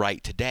article you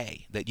write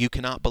today, that you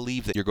cannot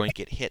believe that you're going to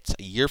get hits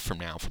a year from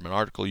now from an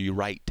article you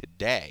write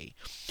today,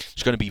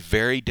 it's going to be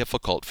very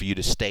difficult for you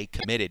to stay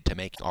committed to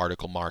making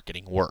article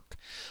marketing work.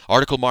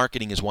 Article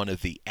marketing is one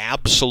of the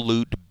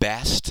absolute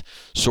best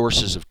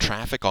sources of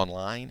traffic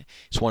online.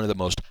 It's one of the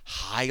most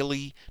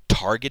highly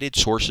targeted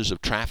sources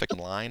of traffic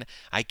online.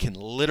 I can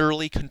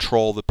literally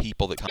control the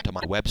people that come to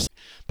my website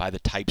by the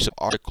types of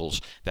articles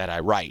that I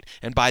write.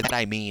 And by that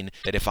I mean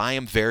that if I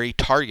am very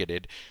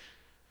targeted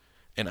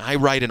and I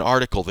write an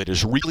article that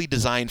is really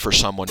designed for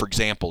someone, for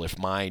example, if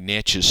my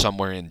niche is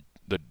somewhere in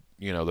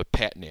the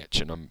pet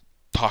niche and I'm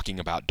talking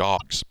about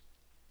dogs,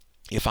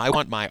 if I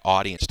want my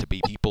audience to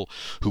be people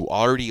who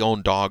already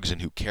own dogs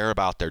and who care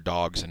about their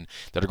dogs and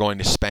that are going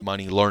to spend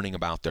money learning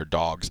about their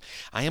dogs,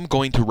 I am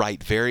going to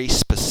write very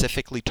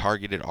specifically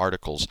targeted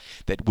articles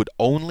that would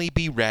only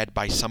be read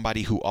by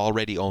somebody who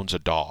already owns a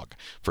dog.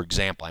 For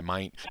example, I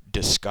might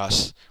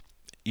discuss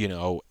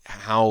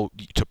how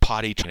to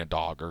potty train a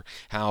dog, or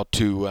how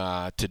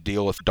to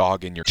deal with a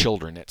dog and your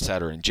children,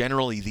 etc. And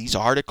generally, these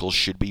articles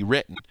should be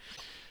written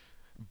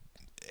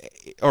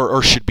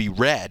or should be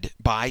read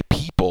by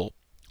people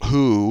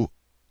who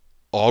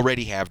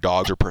already have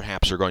dogs or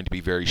perhaps are going to be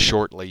very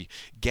shortly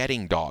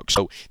getting dogs.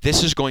 So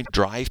this is going to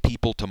drive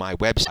people to my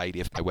website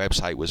if my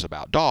website was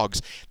about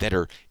dogs that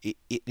are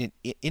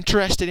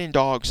interested in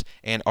dogs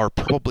and are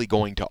probably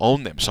going to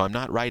own them. So I'm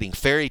not writing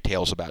fairy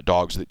tales about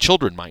dogs that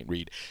children might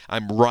read.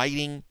 I'm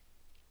writing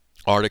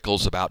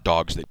articles about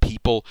dogs that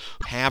people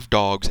who have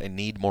dogs and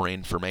need more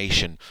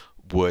information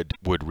would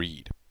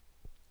read.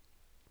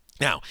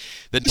 Now,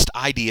 the next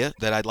idea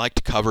that I'd like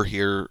to cover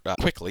here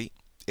quickly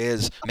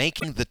is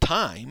making the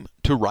time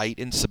to write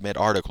and submit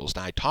articles.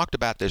 Now, I talked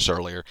about this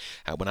earlier.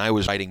 When I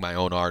was writing my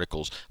own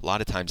articles, a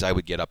lot of times I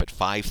would get up at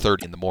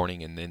 5:30 in the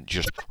morning and then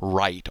just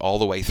write all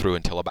the way through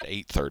until about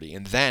 8:30.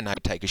 And then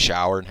I'd take a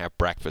shower and have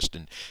breakfast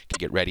and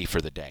get ready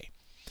for the day.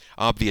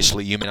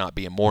 Obviously, you may not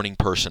be a morning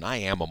person. I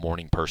am a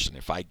morning person.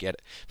 If I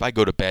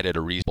go to bed at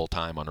a reasonable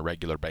time on a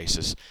regular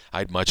basis,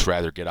 I'd much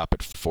rather get up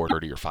at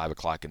 4:30 or 5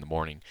 o'clock in the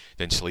morning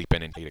than sleep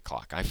in at 8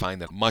 o'clock. I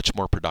find that much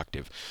more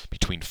productive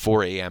between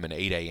 4 a.m. and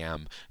 8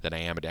 a.m. than I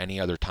am at any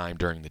other time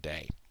during the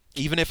day,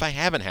 even if I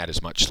haven't had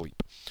as much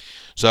sleep.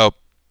 So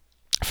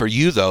for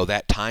you, though,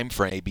 that time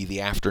frame may be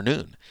the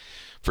afternoon.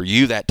 For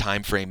you, that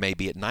time frame may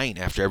be at night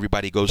after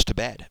everybody goes to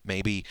bed.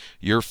 Maybe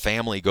your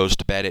family goes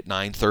to bed at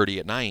 9:30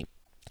 at night,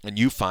 and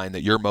you find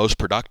that your most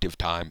productive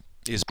time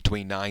is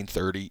between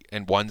 9:30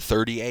 and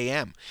 1:30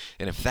 a.m.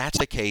 And if that's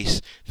the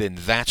case, then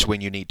that's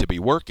when you need to be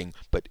working.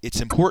 But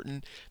it's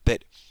important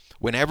that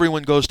when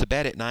everyone goes to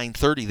bed at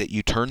 9:30 that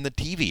you turn the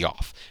TV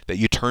off, that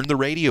you turn the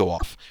radio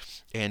off,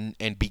 and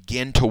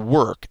begin to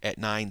work at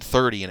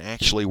 9:30 and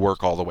actually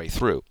work all the way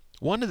through.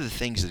 One of the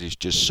things that is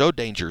just so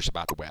dangerous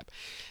about the web,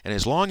 and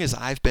as long as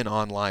I've been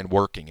online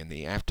working and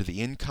after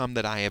the income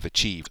that I have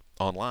achieved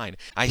online,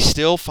 I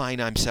still find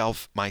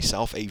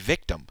myself a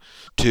victim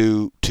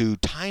to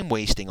time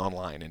wasting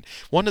online. And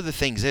one of the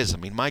things is,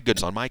 my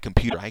goodness, on my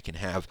computer I can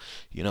have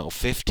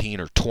 15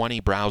 or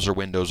 20 browser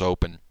windows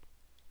open.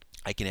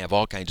 I can have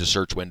all kinds of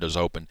search windows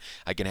open.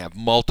 I can have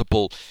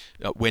multiple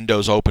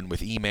windows open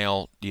with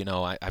email.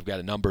 I've got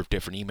a number of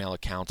different email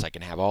accounts. I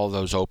can have all of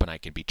those open. I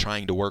can be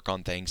trying to work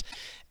on things.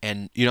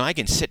 And, I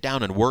can sit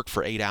down and work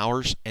for 8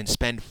 hours and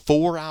spend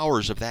 4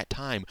 hours of that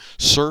time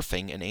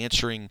surfing and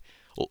answering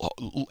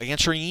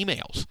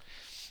emails.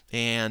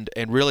 And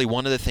really,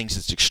 one of the things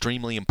that's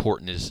extremely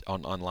important is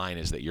online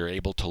is that you're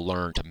able to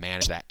learn to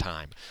manage that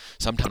time.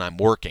 Sometimes I'm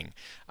working,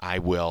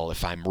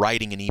 if I'm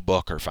writing an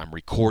ebook or if I'm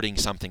recording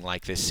something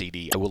like this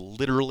CD, I will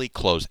literally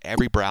close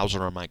every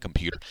browser on my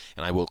computer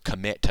and I will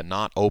commit to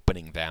not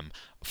opening them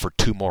for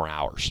 2 more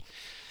hours.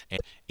 And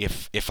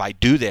if I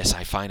do this,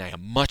 I find I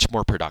am much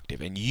more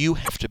productive, and you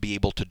have to be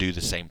able to do the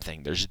same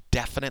thing. There's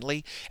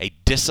definitely a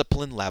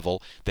discipline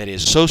level that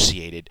is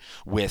associated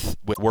with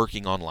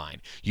working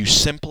online. You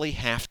simply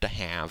have to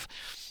have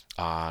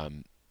a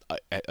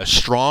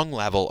strong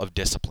level of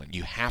discipline.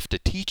 You have to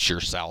teach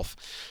yourself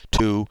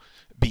to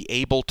be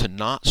able to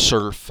not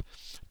surf,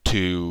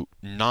 to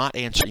not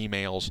answer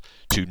emails,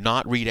 to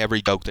not read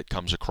every joke that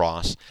comes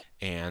across,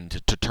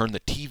 and to turn the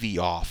TV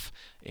off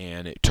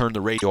and turn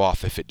the radio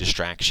off if it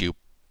distracts you,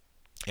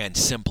 and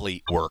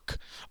simply work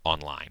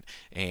online.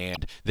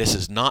 And this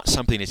is not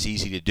something that's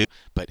easy to do,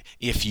 but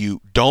if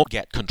you don't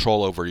get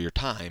control over your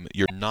time,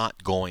 you're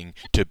not going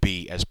to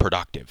be as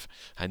productive.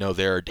 I know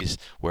there are days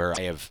where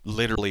I have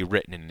literally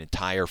written an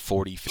entire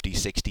 40, 50,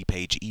 60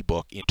 page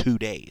ebook in 2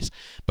 days,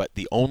 but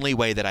the only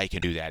way that I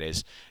can do that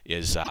is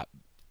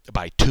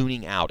by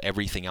tuning out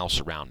everything else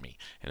around me.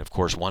 And of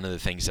course, one of the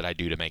things that I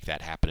do to make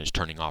that happen is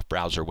turning off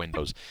browser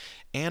windows.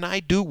 And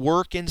I do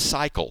work in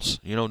cycles.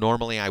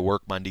 Normally I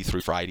work Monday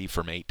through Friday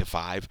from 8 to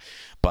 5,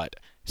 but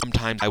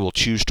sometimes I will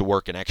choose to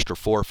work an extra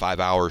 4 or 5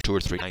 hours, 2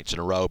 or 3 nights in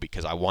a row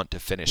because I want to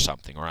finish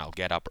something, or I'll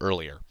get up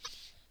earlier.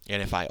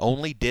 And if I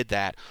only did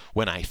that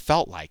when I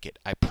felt like it,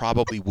 I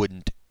probably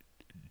wouldn't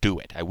do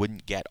it. I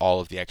wouldn't get all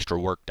of the extra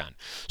work done.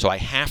 So I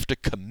have to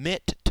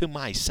commit to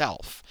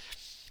myself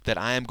that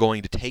I am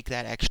going to take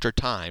that extra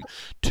time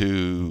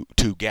to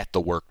get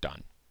the work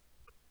done.